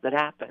that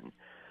happen.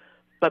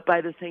 But by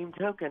the same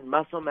token,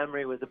 muscle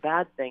memory was a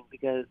bad thing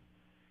because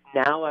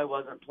now I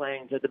wasn't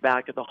playing to the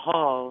back of the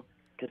hall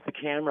because the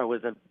camera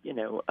was a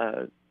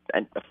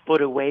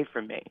foot away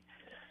from me.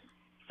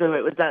 So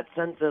it was that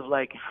sense of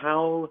like,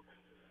 how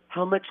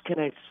much can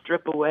I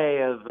strip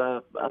away of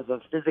a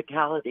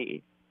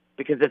physicality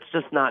because it's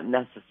just not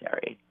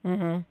necessary.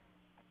 Mm-hmm.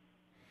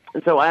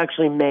 And so I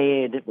actually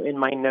made in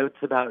my notes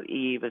about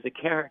Eve as a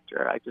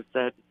character, I just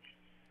said,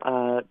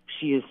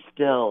 she is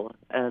still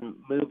and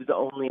moves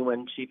only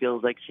when she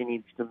feels like she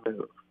needs to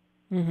move.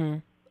 Mm-hmm.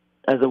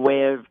 As a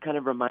way of kind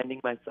of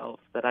reminding myself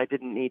that I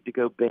didn't need to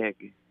go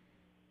big.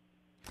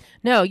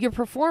 No, your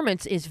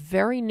performance is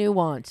very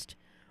nuanced,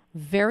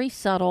 very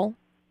subtle,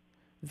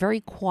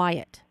 very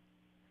quiet.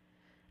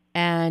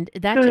 And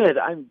that's good.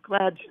 I'm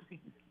glad.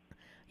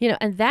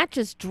 And that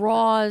just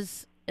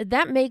draws,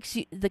 that makes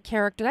the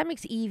character, that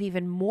makes Eve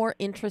even more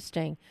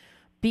interesting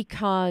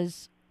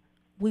because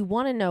we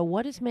want to know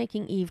what is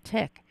making Eve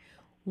tick.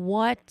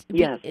 With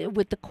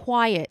the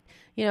quiet,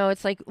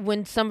 it's like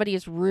when somebody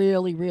is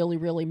really, really,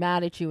 really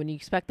mad at you and you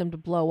expect them to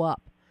blow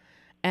up.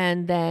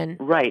 And then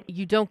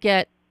you don't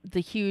get the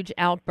huge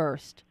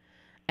outburst.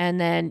 And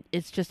then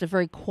it's just a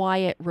very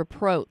quiet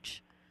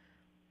reproach.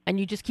 And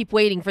you just keep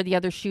waiting for the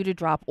other shoe to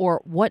drop.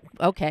 Or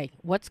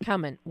what's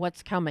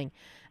coming?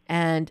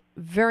 And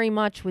very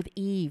much with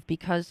Eve,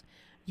 because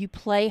you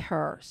play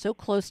her so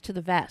close to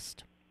the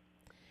vest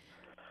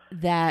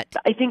that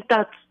I think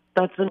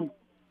that's an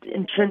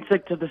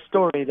intrinsic to the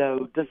story,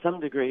 though, to some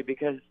degree,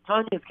 because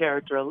Tanya's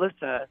character,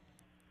 Alyssa,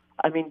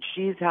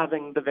 she's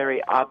having the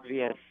very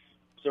obvious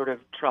sort of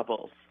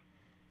troubles.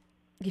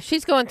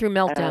 She's going through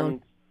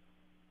meltdown.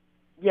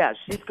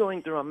 She's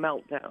going through a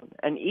meltdown.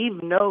 And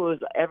Eve knows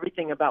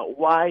everything about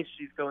why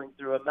she's going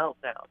through a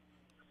meltdown.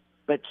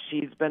 But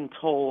she's been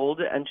told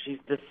and she's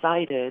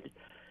decided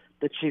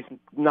that she's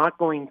not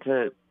going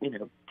to,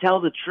 tell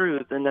the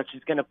truth and that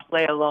she's going to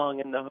play along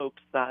in the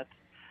hopes that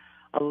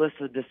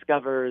Alyssa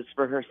discovers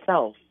for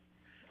herself.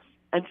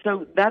 And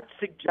so that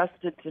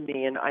suggested to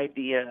me an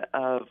idea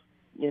of,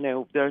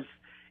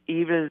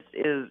 Eve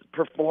is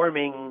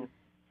performing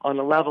on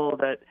a level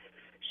that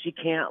she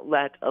can't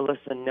let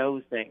Alyssa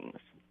know things,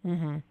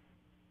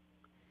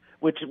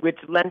 which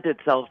lent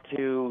itself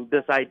to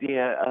this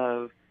idea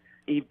of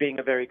Eve being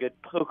a very good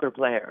poker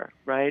player,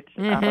 right?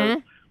 Mm-hmm.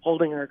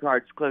 Holding her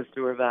cards close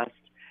to her vest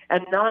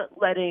and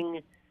not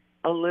letting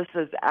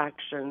Alyssa's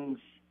actions,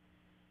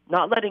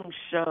 not letting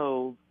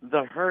show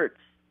the hurts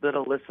that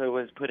Alyssa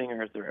was putting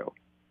her through.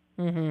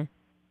 Mm-hmm.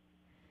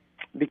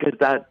 Because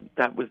that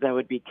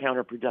would be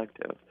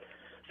counterproductive.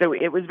 So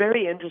it was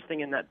very interesting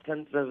in that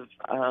sense of,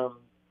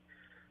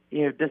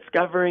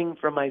 discovering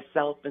for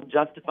myself and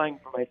justifying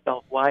for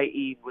myself why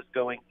Eve was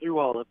going through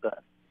all of this.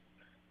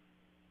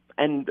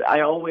 And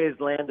I always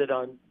landed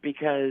on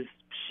because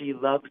she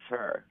loves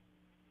her,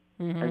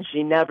 and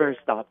she never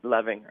stopped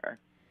loving her.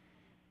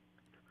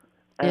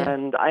 Yeah.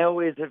 And I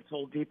always have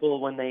told people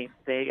when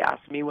they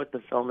ask me what the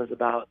film is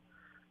about,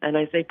 and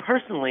I say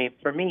personally,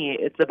 for me,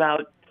 it's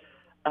about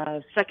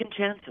second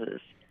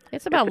chances.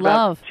 It's about it's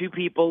love. About two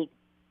people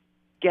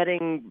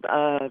getting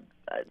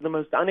the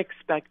most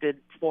unexpected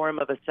form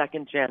of a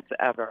second chance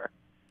ever,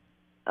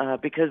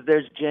 because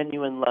there's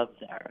genuine love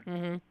there.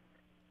 Mm-hmm.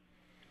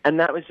 And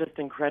that was just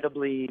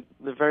incredibly,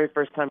 the very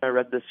first time I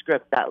read the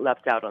script, that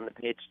leapt out on the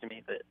page to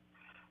me, that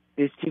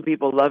these two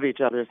people love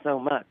each other so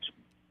much,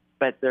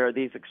 but there are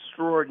these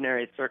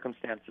extraordinary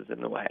circumstances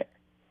in the way.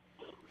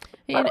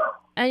 And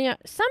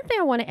something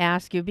I want to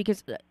ask you,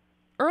 because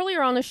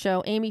earlier on the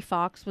show, Amy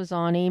Fox was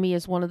on. Amy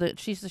is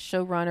she's the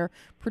showrunner,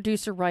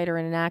 producer, writer,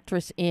 and an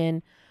actress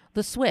in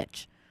The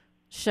Switch,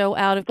 show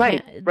out of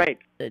right.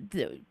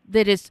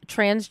 that is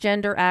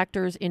transgender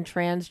actors in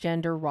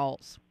transgender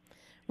roles,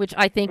 which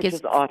I think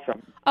is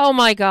awesome. Oh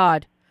my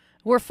God,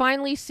 we're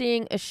finally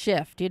seeing a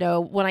shift.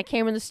 When I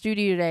came in the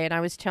studio today and I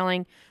was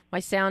telling my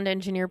sound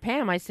engineer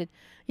Pam, I said,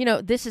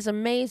 this is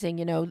amazing.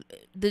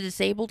 The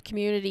disabled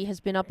community has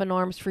been up in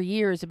arms for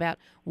years about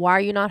why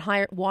are you not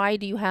hired? Why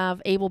do you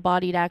have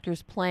able-bodied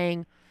actors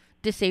playing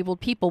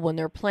disabled people when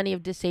there are plenty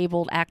of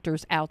disabled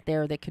actors out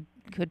there that could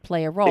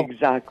play a role?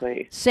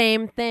 Exactly.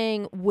 Same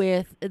thing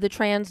with the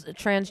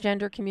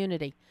transgender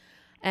community.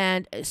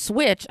 And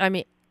Switch, I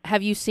mean,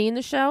 have you seen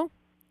the show?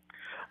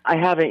 I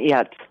haven't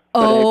yet.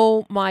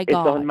 Oh my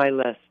God. It's on my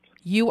list.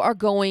 You are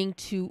going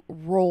to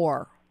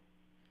roar.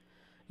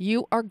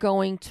 You are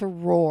going to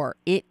roar.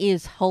 It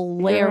is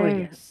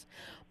hilarious.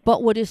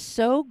 But what is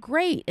so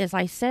great, as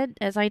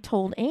I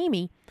told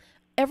Amy,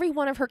 every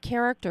one of her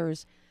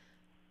characters,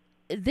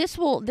 this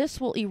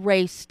will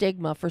erase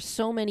stigma for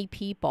so many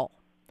people,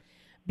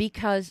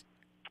 because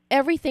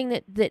everything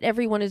that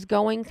everyone is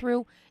going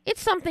through,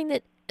 it's something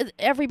that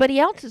everybody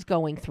else is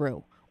going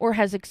through or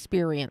has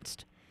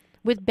experienced,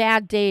 with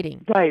bad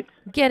dating, right,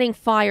 getting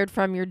fired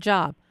from your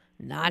job,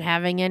 not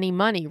having any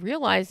money,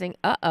 realizing,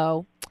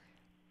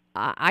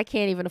 I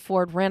can't even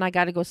afford rent. I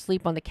got to go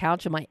sleep on the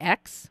couch of my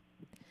ex.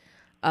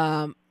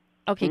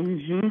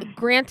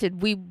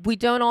 Granted, we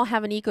don't all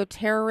have an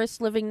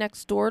eco-terrorist living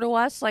next door to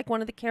us like one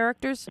of the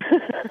characters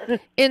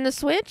in The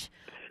Switch.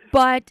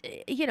 But,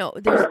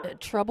 there's a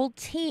troubled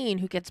teen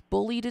who gets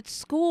bullied at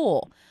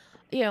school.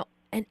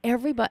 And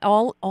everybody,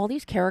 all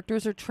these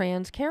characters are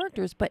trans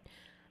characters, but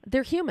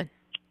they're human.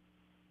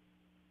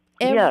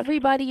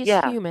 Everybody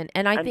is human.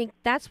 And I think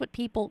that's what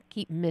people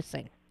keep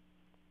missing.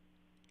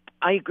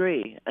 I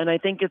agree. And I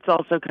think it's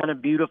also kind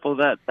of beautiful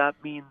that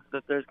means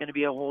that there's going to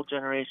be a whole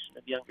generation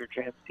of younger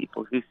trans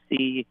people who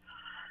see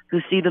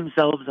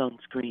themselves on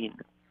screen.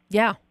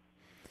 Yeah.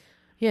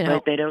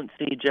 Right? They don't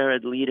see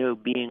Jared Leto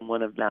being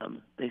one of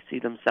them. They see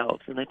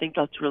themselves. And I think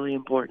that's really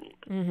important.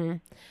 Mm-hmm.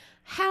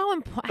 How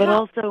important? But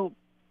also...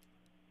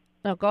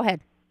 No, go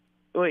ahead.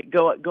 Wait,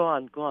 go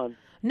on.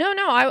 No,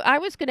 I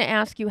was going to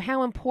ask you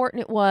how important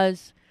it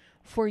was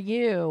for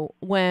you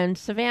when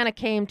Savannah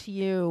came to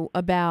you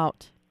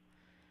about,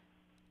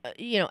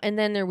 and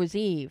then there was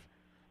Eve,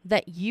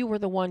 that you were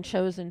the one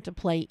chosen to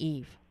play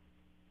Eve.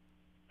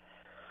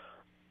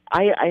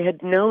 I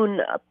had known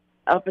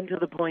up until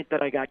the point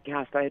that I got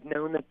cast, I had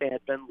known that they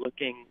had been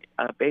looking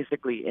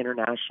basically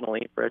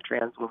internationally for a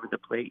trans woman to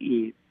play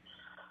Eve.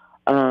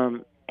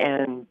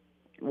 And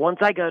once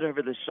I got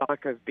over the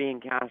shock of being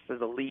cast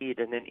as a lead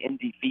in an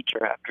indie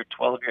feature after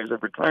 12 years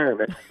of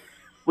retirement,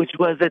 which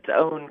was its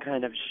own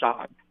kind of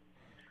shock,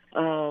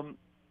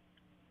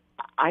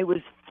 I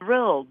was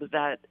thrilled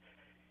that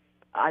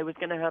I was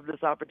going to have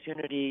this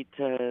opportunity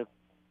to,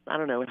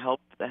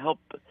 help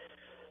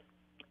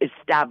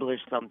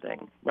establish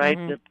something, right?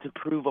 Mm-hmm. To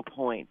prove a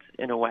point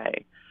in a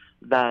way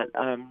that,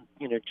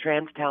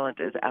 trans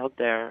talent is out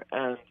there.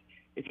 And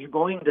if you're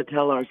going to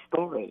tell our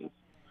stories,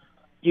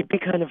 you'd be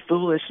kind of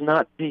foolish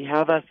not to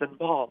have us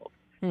involved.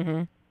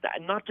 Mm-hmm.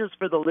 Not just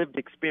for the lived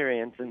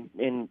experience and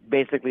in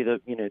basically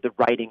the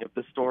writing of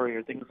the story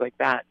or things like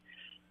that,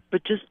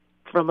 but just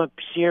from a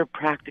sheer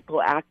practical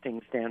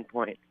acting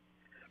standpoint.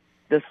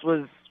 This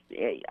was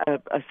a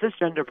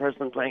cisgender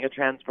person playing a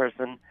trans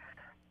person.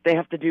 They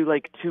have to do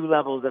like 2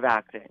 levels of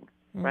acting,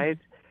 Mm-hmm. right?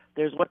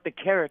 There's what the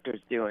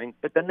character's doing,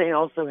 but then they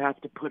also have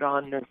to put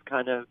on this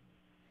kind of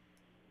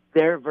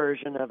their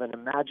version of an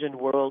imagined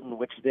world in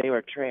which they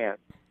are trans.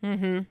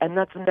 Mm-hmm. And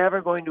that's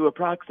never going to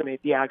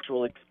approximate the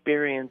actual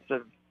experience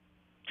of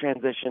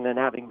transition and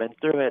having been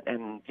through it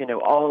and,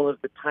 all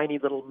of the tiny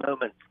little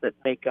moments that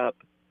make up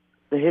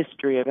the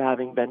history of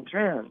having been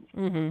trans.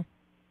 Mm-hmm.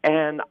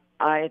 And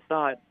I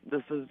thought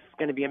this was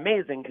going to be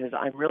amazing because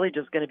I'm really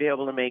just going to be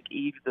able to make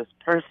Eve this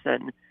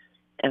person,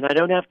 and I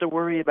don't have to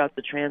worry about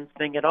the trans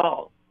thing at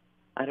all.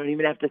 I don't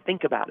even have to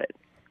think about it.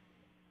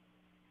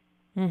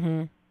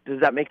 Mm-hmm.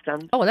 Does that make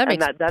sense? Oh, that And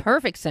makes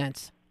perfect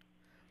sense.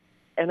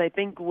 And I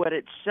think what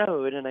it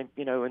showed, and and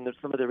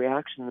some of the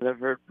reactions that I've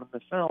heard from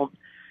the film,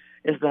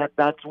 is that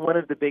that's one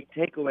of the big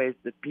takeaways,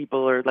 that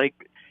people are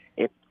like,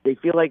 if they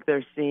feel like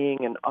they're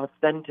seeing an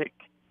authentic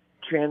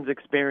trans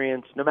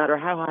experience, no matter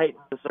how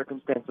heightened the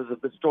circumstances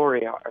of the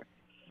story are,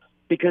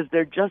 because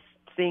they're just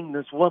seeing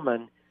this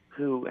woman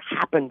who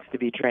happens to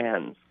be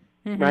trans,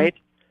 right?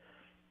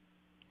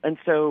 And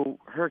so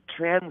her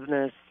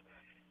transness,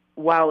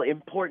 while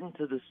important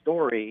to the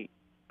story,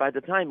 by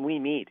the time we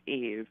meet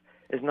Eve,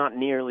 is not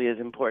nearly as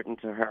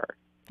important to her.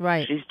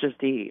 Right. She's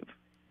just Eve.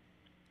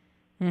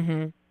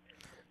 Mm-hmm.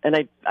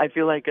 And I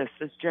feel like a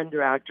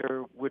cisgender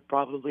actor would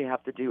probably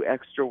have to do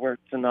extra work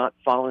to not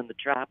fall in the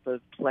trap of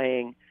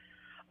playing,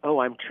 oh,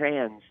 I'm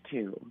trans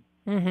too.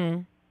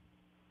 Mm-hmm.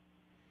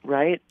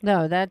 Right?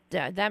 No,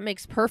 that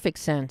makes perfect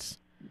sense.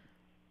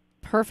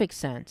 Perfect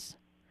sense.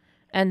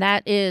 And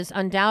that is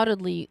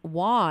undoubtedly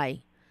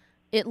why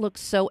it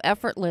looks so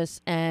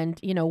effortless, and,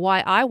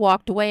 why I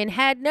walked away and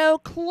had no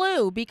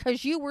clue,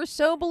 because you were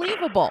so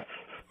believable.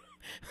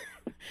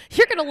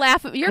 You're going to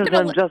laugh at me.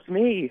 I'm just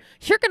me.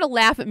 You're going to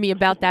laugh at me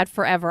about that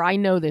forever. I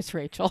know this,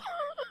 Rachel.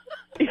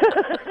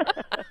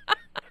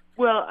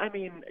 Well, I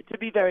mean, to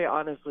be very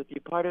honest with you,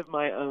 part of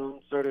my own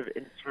sort of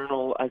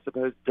internal, I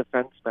suppose,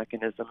 defense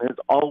mechanism has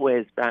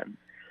always been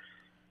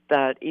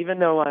that even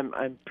though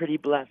I'm pretty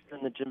blessed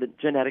in the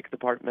genetics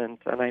department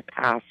and I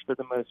pass for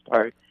the most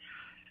part,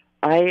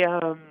 I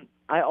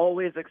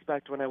always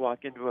expect when I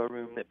walk into a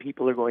room that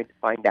people are going to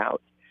find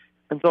out.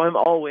 And so I'm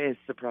always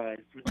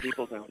surprised when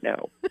people don't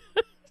know.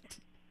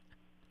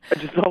 I'm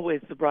just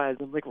always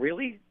surprised. I'm like,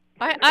 really?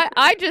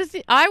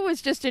 I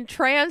was just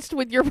entranced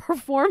with your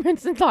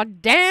performance and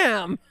thought,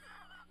 damn,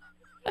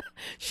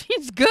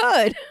 she's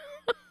good.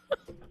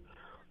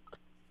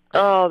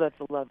 Oh, that's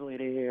lovely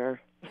to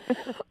hear.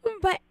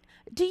 But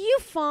do you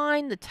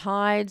find the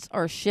tides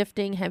are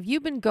shifting? Have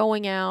you been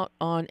going out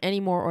on any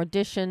more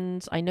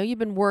auditions? I know you've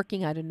been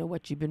working. I don't know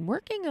what you've been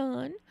working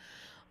on.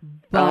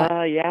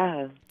 But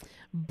yeah.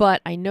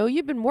 But I know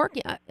you've been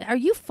working. Are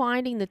you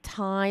finding the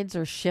tides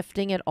are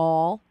shifting at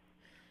all?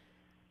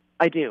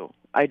 I do.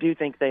 I do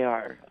think they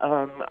are.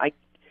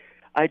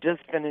 I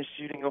just finished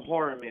shooting a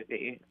horror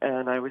movie,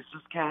 and I was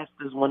just cast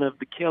as one of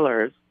the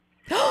killers.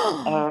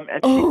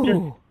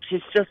 And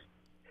she's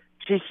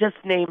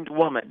just named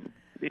woman.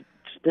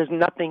 There's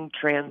nothing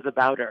trans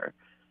about her.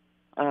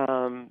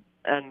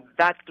 And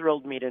that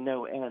thrilled me to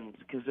no end,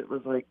 because it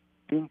was like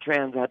being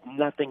trans had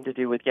nothing to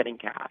do with getting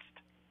cast.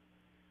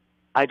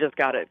 I just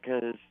got it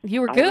because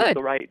you were I good. was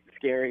the right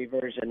scary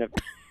version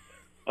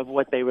of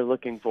what they were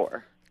looking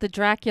for. The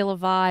Dracula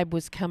vibe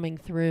was coming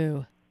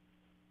through.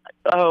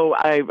 Oh,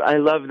 I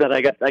love that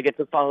I get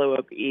to follow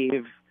up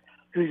Eve,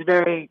 who's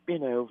very,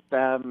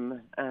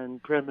 femme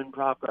and prim and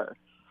proper,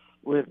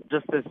 with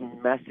just this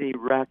messy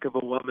wreck of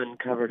a woman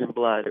covered in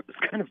blood. It was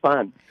kind of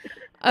fun.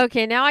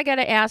 Okay, now I got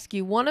to ask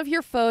you, one of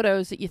your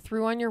photos that you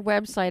threw on your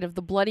website of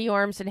the bloody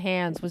arms and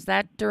hands, was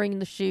that during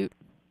the shoot?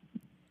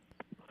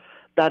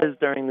 That is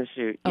during the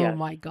shoot, yes. Oh,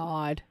 my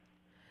God.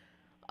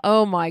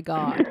 Oh, my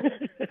God.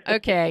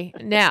 Okay,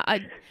 now...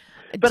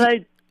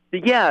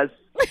 Yes,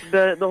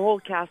 the whole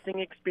casting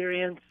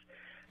experience,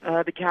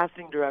 the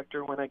casting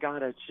director, when I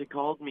got it, she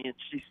called me and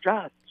she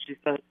stressed. She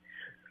said,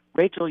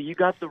 Rachel, you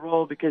got the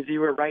role because you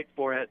were right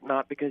for it,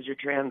 not because you're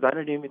trans. I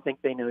don't even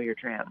think they know you're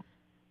trans.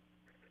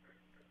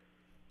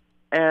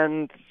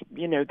 And,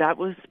 that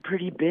was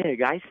pretty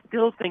big. I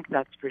still think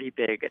that's pretty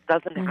big. It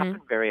doesn't happen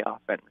very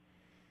often.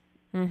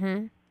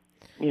 Mm-hmm.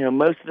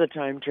 Most of the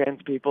time,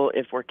 trans people,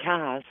 if we're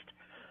cast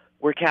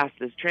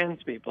as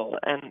trans people.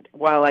 And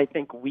while I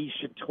think we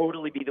should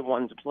totally be the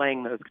ones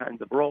playing those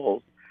kinds of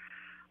roles,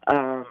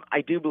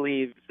 I do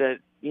believe that,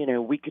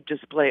 we could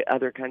just play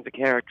other kinds of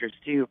characters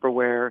too, for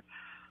where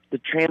the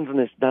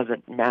transness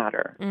doesn't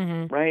matter,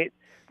 right?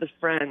 The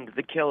friend,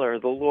 the killer,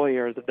 the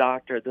lawyer, the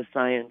doctor, the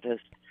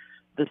scientist,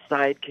 the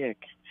sidekick,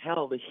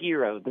 hell, the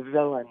hero, the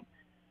villain.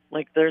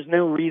 Like, there's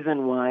no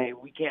reason why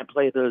we can't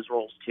play those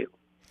roles too.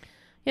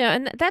 Yeah,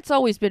 and that's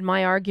always been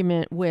my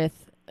argument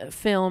with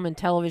film and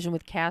television,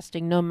 with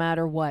casting, no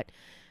matter what.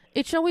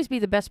 It should always be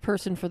the best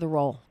person for the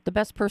role, the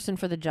best person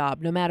for the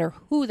job, no matter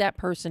who that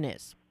person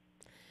is.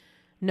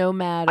 No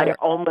matter... I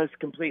almost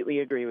completely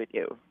agree with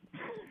you.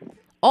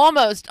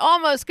 Almost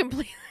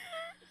completely.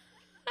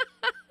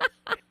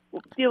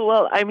 Yeah,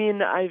 well, I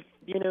mean, I've,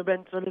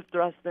 been sort of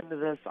thrust into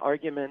this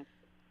argument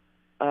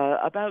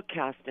about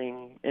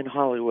casting in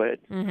Hollywood.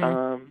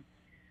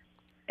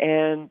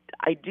 And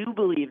I do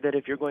believe that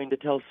if you're going to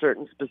tell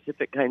certain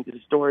specific kinds of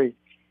stories,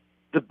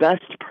 the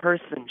best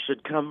person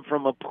should come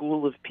from a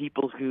pool of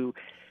people who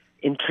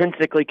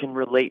intrinsically can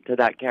relate to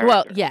that character.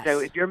 Well, yes. So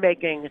if you're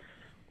making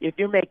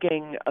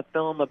a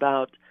film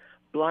about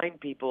blind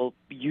people,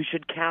 you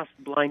should cast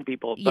blind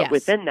people. Yes. But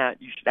within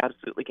that, you should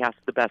absolutely cast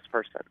the best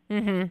person.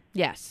 Mm-hmm.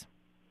 Yes.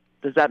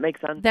 Does that make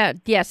sense?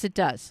 Yes, it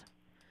does.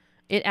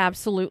 It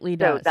absolutely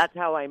does. So that's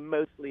how I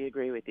mostly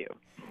agree with you.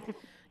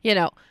 You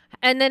know,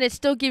 and then it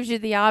still gives you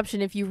the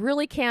option if you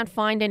really can't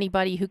find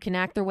anybody who can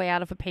act their way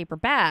out of a paper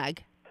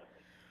bag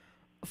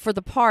for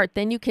the part,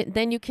 then you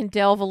can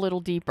delve a little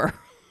deeper.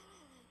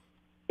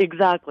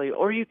 Exactly.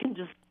 Or you can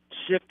just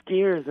shift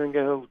gears and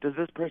go, does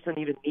this person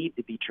even need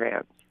to be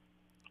trans?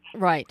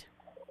 Right.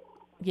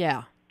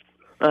 Yeah.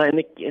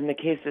 In the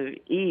case of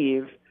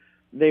Eve,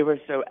 they were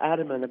so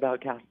adamant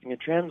about casting a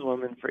trans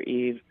woman for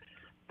Eve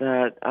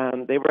that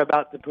they were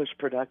about to push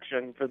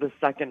production for the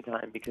second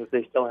time because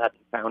they still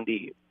hadn't found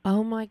Eve.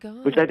 Oh, my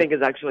God. Which I think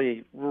is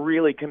actually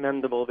really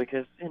commendable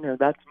because,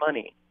 that's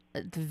money.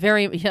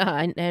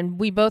 And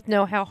we both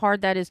know how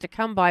hard that is to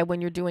come by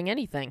when you're doing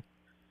anything.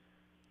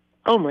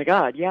 Oh, my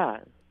God, yeah.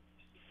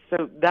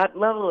 So that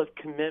level of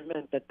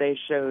commitment that they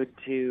showed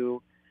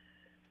to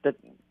that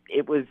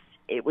it was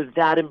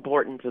that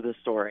important to the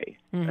story.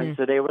 Mm-hmm. And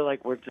so they were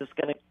like, we're just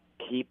going to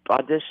keep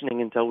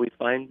auditioning until we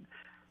find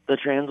the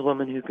trans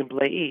woman who can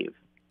play Eve.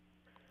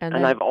 And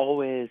I've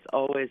always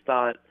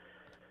thought,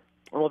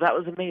 well, that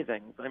was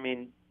amazing. I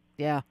mean,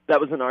 yeah, that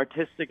was an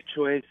artistic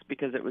choice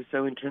because it was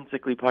so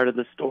intrinsically part of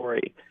the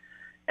story.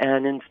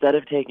 And instead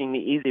of taking the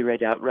easy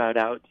route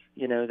out,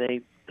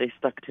 they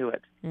stuck to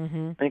it.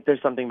 Mm-hmm. I think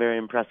there's something very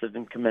impressive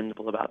and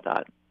commendable about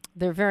that.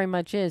 There very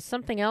much is.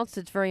 Something else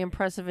that's very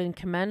impressive and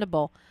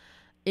commendable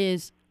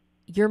is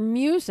your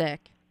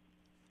music.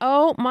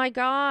 Oh, my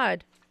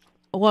God.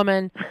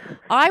 Woman,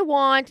 I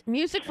want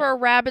music for a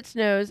rabbit's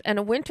nose and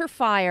a winter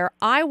fire.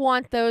 I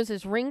want those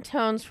as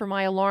ringtones for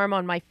my alarm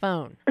on my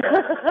phone.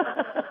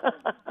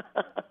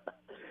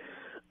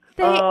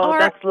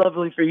 That's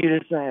lovely for you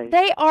to say.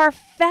 They are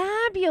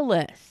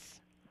fabulous.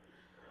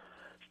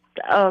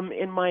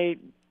 In my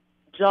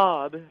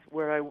job,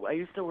 where I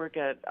used to work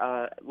at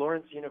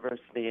Lawrence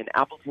University in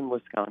Appleton,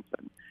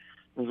 Wisconsin,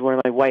 this is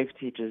where my wife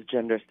teaches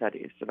gender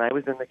studies, and I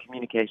was in the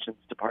communications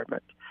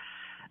department.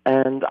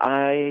 And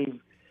I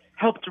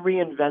helped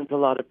reinvent a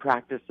lot of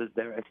practices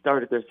there. I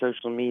started their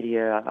social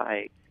media.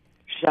 I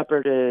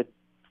shepherded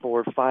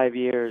for 5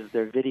 years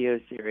their video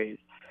series,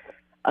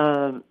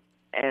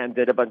 and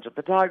did a bunch of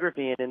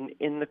photography. And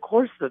in the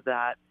course of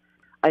that,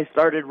 I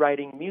started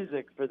writing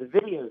music for the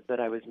videos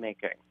that I was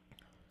making.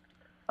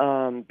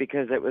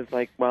 Because it was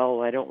like,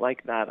 well, I don't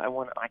like that. I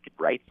could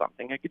write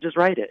something. I could just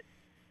write it.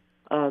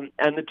 And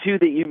the two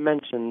that you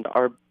mentioned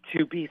are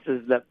two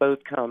pieces that both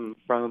come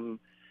from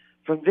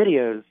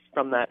videos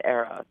from that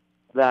era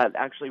that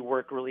actually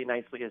work really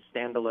nicely as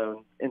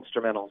standalone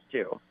instrumentals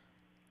too.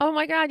 Oh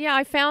my God, yeah,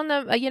 I found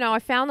them. I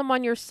found them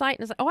on your site,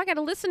 and I was like, oh, I got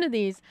to listen to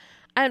these.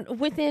 And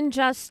within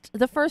just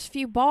the first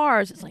few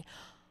bars, it's like,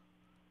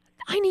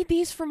 I need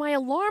these for my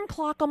alarm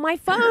clock on my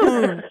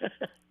phone.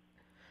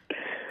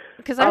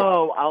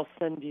 I'll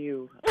send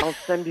you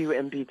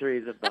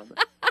MP3s of them.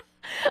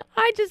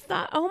 I just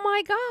thought, oh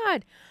my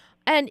God.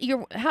 And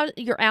your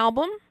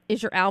album,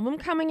 is your album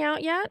coming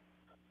out yet?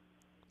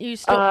 You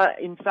still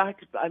in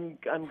fact, I'm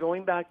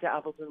going back to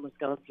Appleton,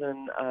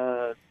 Wisconsin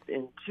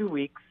in 2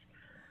 weeks,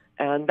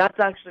 and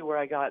that's actually where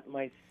I got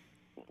my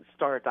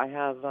start. I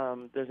have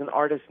there's an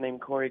artist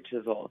named Corey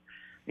Chisel.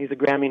 He's a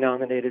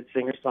Grammy-nominated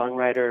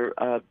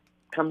singer-songwriter,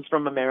 comes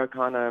from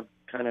Americana,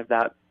 kind of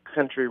that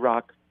country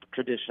rock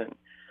tradition.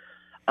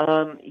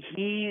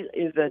 He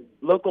is a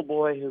local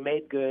boy who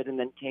made good and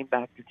then came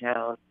back to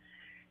town.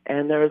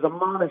 And there is a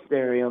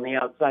monastery on the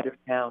outside of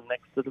town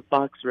next to the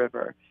Fox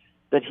River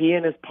that he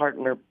and his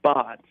partner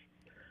bought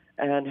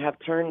and have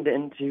turned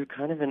into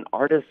kind of an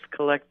artist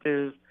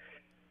collective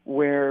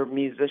where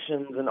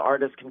musicians and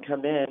artists can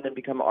come in and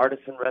become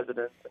artists in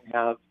residence and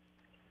have,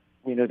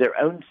 their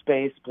own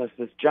space plus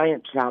this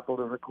giant chapel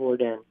to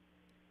record in.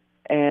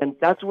 And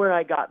that's where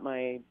I got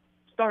my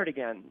start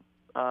again.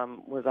 I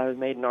was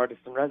made an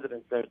artist in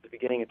residence there at the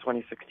beginning of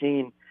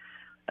 2016.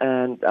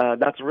 And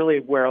that's really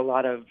where a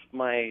lot of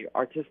my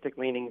artistic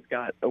leanings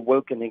got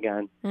awoken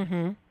again.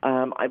 Mm-hmm.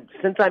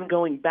 Since I'm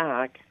going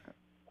back,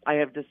 I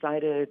have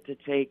decided to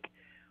take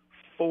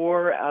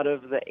 4 out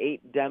of the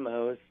 8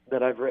 demos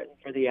that I've written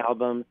for the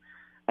album,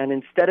 and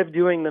instead of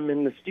doing them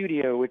in the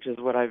studio, which is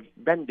what I've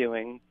been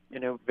doing,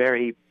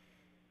 very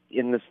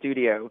in the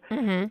studio,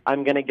 mm-hmm.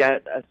 I'm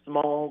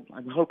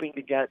hoping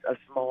to get a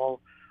small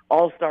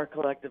all-star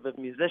collective of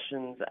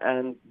musicians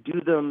and do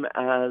them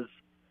as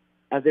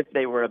if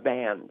they were a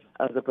band,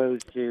 as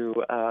opposed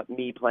to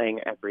me playing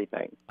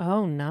everything.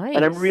 Oh, nice.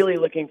 And I'm really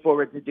looking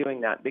forward to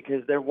doing that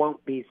because there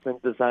won't be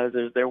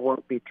synthesizers, there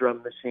won't be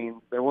drum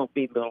machines, there won't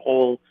be the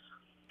whole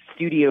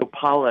studio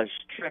polish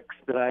tricks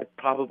that I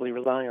probably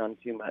rely on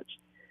too much.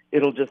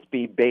 It'll just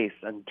be bass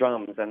and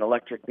drums and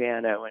electric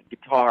piano and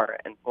guitar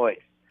and voice.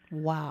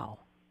 Wow.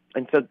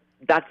 And so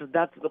that's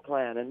the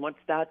plan. And once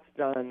that's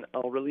done,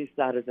 I'll release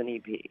that as an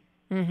EP.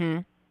 Mm-hmm.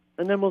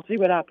 And then we'll see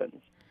what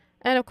happens.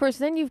 And, of course,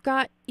 then you've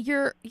got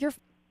your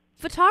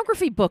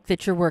photography book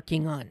that you're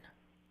working on.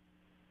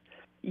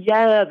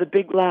 Yeah, The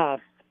Big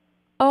Laugh.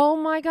 Oh,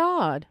 my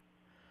God.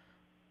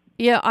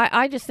 Yeah,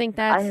 I just think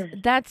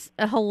that's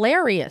a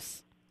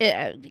hilarious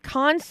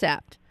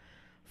concept.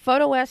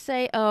 Photo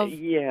essay of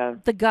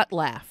the gut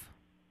laugh.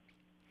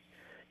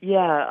 Yeah,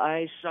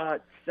 I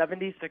shot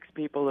 76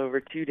 people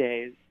over 2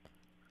 days.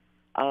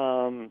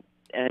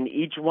 And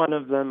each one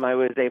of them I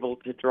was able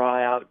to draw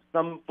out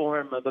some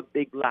form of a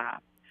big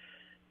laugh.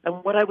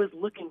 And what I was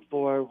looking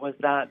for was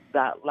that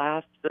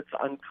laugh that's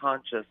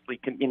unconsciously,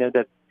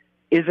 that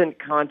isn't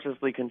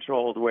consciously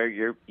controlled,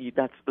 where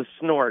that's the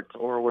snort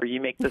or where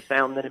you make the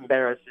sound that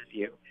embarrasses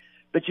you.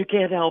 But you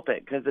can't help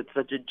it because it's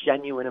such a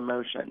genuine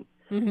emotion.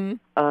 Mm-hmm.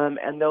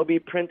 And they'll be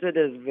printed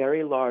as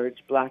very large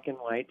black and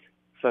white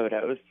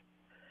photos.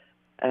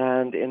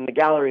 And in the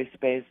gallery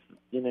space,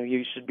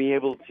 you should be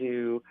able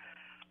to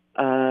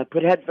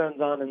put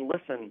headphones on and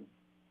listen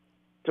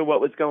to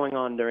what was going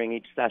on during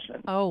each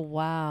session. Oh,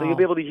 wow. So you'll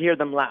be able to hear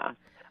them laugh.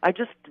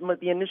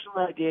 The initial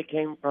idea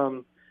came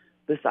from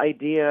this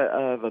idea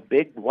of a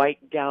big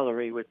white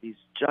gallery with these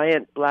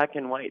giant black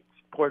and white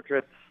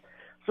portraits,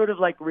 sort of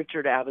like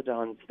Richard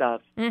Avedon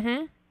stuff,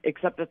 mm-hmm.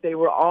 except that they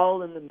were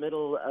all in the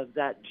middle of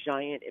that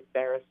giant,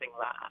 embarrassing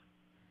laugh.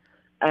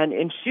 And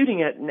in shooting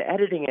it and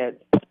editing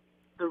it,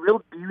 the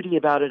real beauty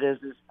about it is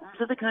these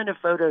are the kind of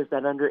photos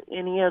that under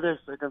any other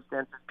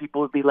circumstances,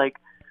 people would be like,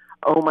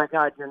 oh my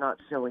God, you're not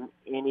showing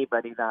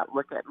anybody that.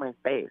 Look at my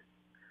face.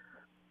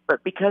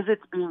 But because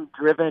it's being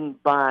driven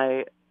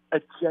by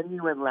a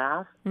genuine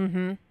laugh,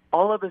 mm-hmm.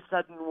 all of a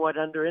sudden what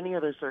under any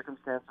other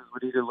circumstances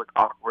would either look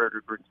awkward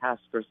or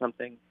grotesque or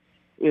something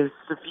is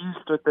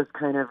suffused with this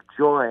kind of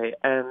joy.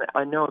 And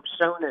I know I've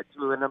shown it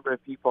to a number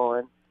of people,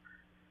 and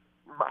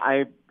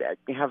I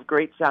have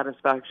great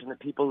satisfaction that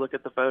people look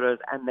at the photos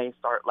and they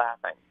start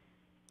laughing.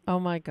 Oh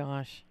my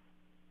gosh.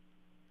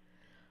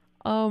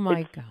 Oh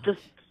my gosh.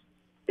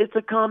 It's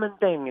a common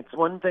thing. It's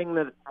one thing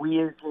that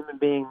we as human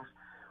beings,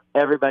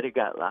 everybody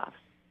got laughs.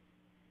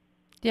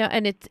 Yeah,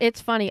 and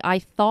it's funny. I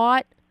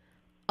thought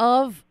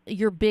of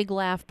your big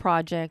laugh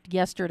project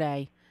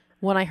yesterday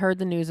when I heard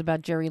the news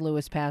about Jerry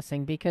Lewis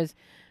passing, because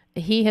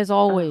he has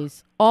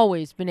always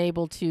been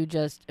able to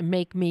just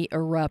make me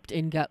erupt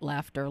in gut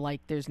laughter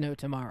like there's no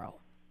tomorrow.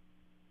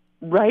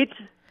 Right?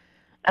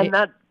 And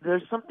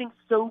there's something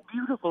so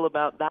beautiful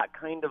about that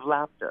kind of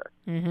laughter.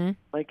 Mm-hmm.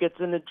 Like, it's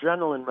an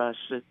adrenaline rush.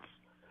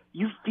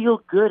 You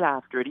feel good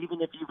after it,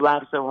 even if you've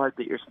laughed so hard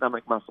that your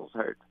stomach muscles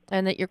hurt.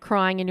 And that you're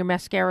crying and your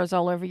mascara's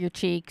all over your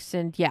cheeks,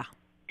 and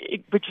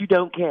but you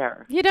don't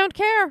care. You don't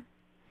care.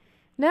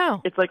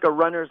 No. It's like a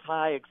runner's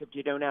high, except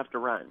you don't have to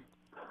run.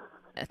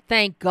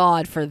 Thank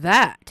God for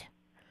that.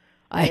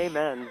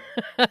 Amen.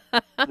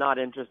 Not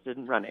interested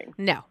in running.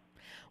 No.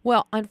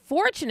 Well,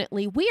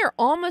 unfortunately, we are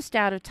almost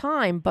out of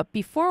time, but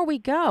before we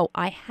go,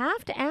 I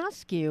have to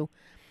ask you,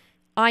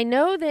 I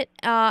know that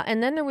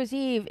And Then There Was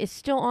Eve is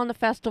still on the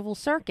festival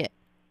circuit.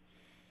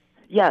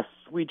 Yes,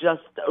 we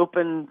just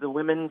opened the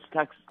Women's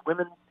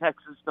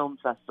Texas Film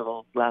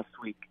Festival last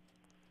week.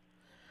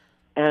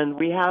 And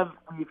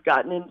we've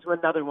gotten into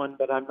another one,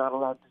 but I'm not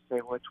allowed to say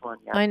which one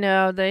yet. I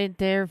know,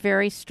 they're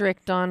very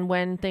strict on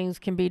when things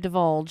can be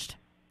divulged.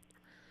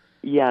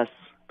 Yes,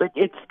 but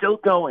it's still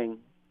going.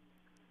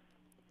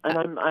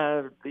 And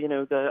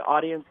the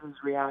audiences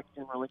react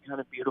in really kind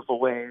of beautiful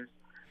ways.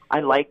 I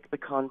like the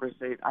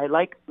conversation.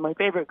 My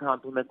favorite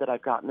compliment that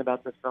I've gotten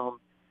about the film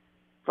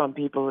from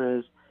people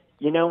is,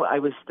 I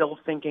was still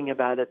thinking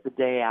about it the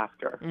day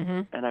after.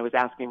 Mm-hmm. And I was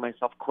asking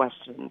myself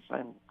questions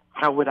and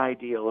how would I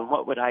deal and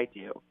what would I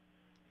do?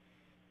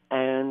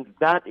 And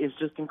that is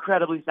just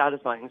incredibly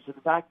satisfying. So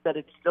the fact that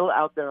it's still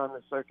out there on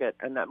the circuit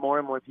and that more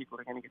and more people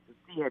are going to get to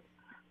see it,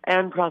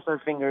 and cross our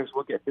fingers,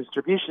 we'll get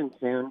distribution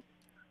soon.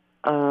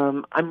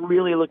 I'm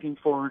really looking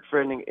forward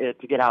for it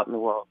to get out in the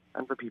world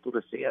and for people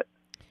to see it.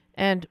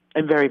 And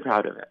I'm very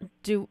proud of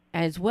it.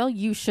 As well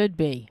you should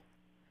be.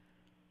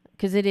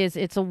 Because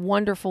it's a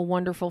wonderful,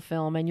 wonderful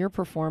film, and your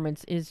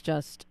performance is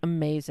just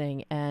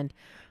amazing. And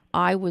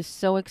I was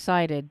so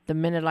excited the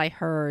minute I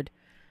heard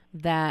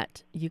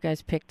that you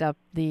guys picked up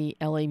the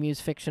LA Muse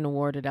Fiction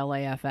Award at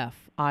LAFF.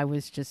 I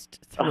was just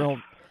thrilled.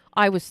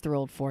 I was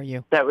thrilled for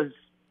you. That was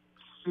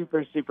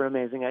super, super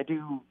amazing. I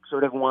do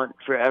sort of want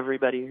for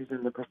everybody who's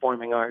in the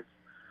performing arts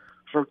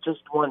for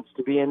just once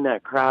to be in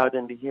that crowd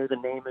and to hear the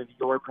name of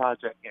your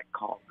project get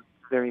called.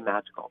 It's very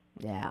magical.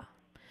 Yeah.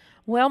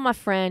 Well, my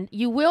friend,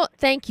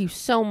 thank you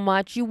so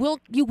much. You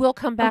will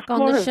come back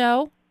on the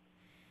show?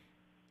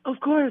 Of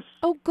course.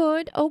 Oh,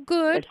 good. Oh,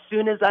 good. As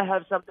soon as I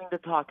have something to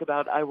talk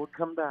about, I will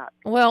come back.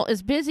 Well,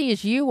 as busy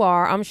as you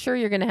are, I'm sure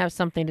you're going to have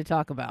something to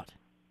talk about.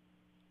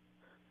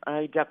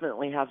 I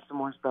definitely have some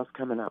more stuff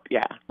coming up,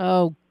 yeah.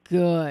 Oh,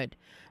 good.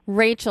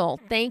 Rachel,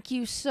 thank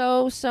you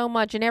so, so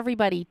much. And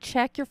everybody,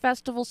 check your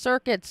festival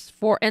circuits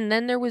for And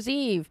Then There Was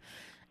Eve.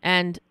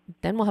 And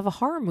then we'll have a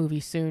horror movie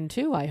soon,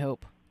 too, I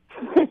hope.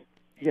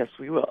 Yes,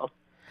 we will.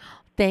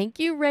 Thank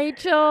you,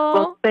 Rachel.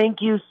 Well, thank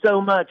you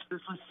so much.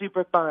 This was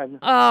super fun.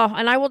 Oh,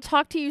 and I will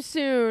talk to you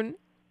soon.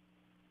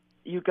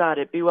 You got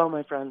it. Be well,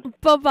 my friend.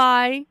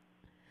 Bye-bye.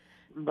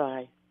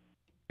 Bye.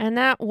 And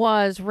that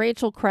was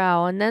Rachel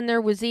CROWL. And Then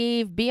There Was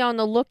Eve. Be on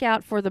the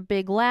lookout for the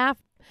big laugh.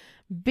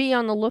 Be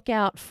on the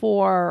lookout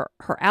for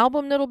her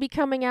album that'll be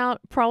coming out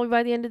probably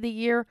by the end of the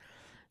year.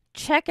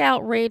 Check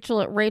out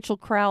Rachel at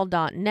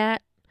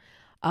rachelcrowll.net.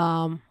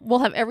 We'll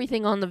have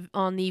everything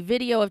on the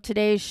video of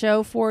today's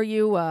show for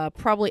you,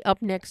 probably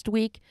up next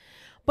week.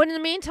 But in the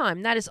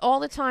meantime, that is all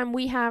the time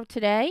we have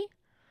today.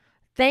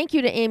 Thank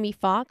you to Amy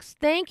Fox.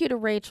 Thank you to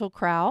Rachel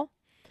CROWL.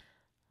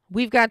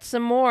 We've got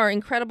some more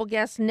incredible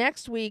guests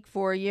next week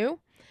for you,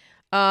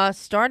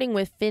 starting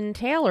with Finn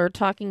Taylor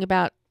talking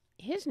about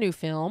his new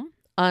film,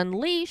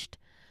 Unleashed.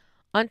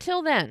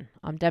 Until then,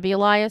 I'm Debbie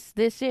Elias.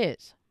 This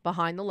is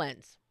Behind the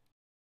Lens.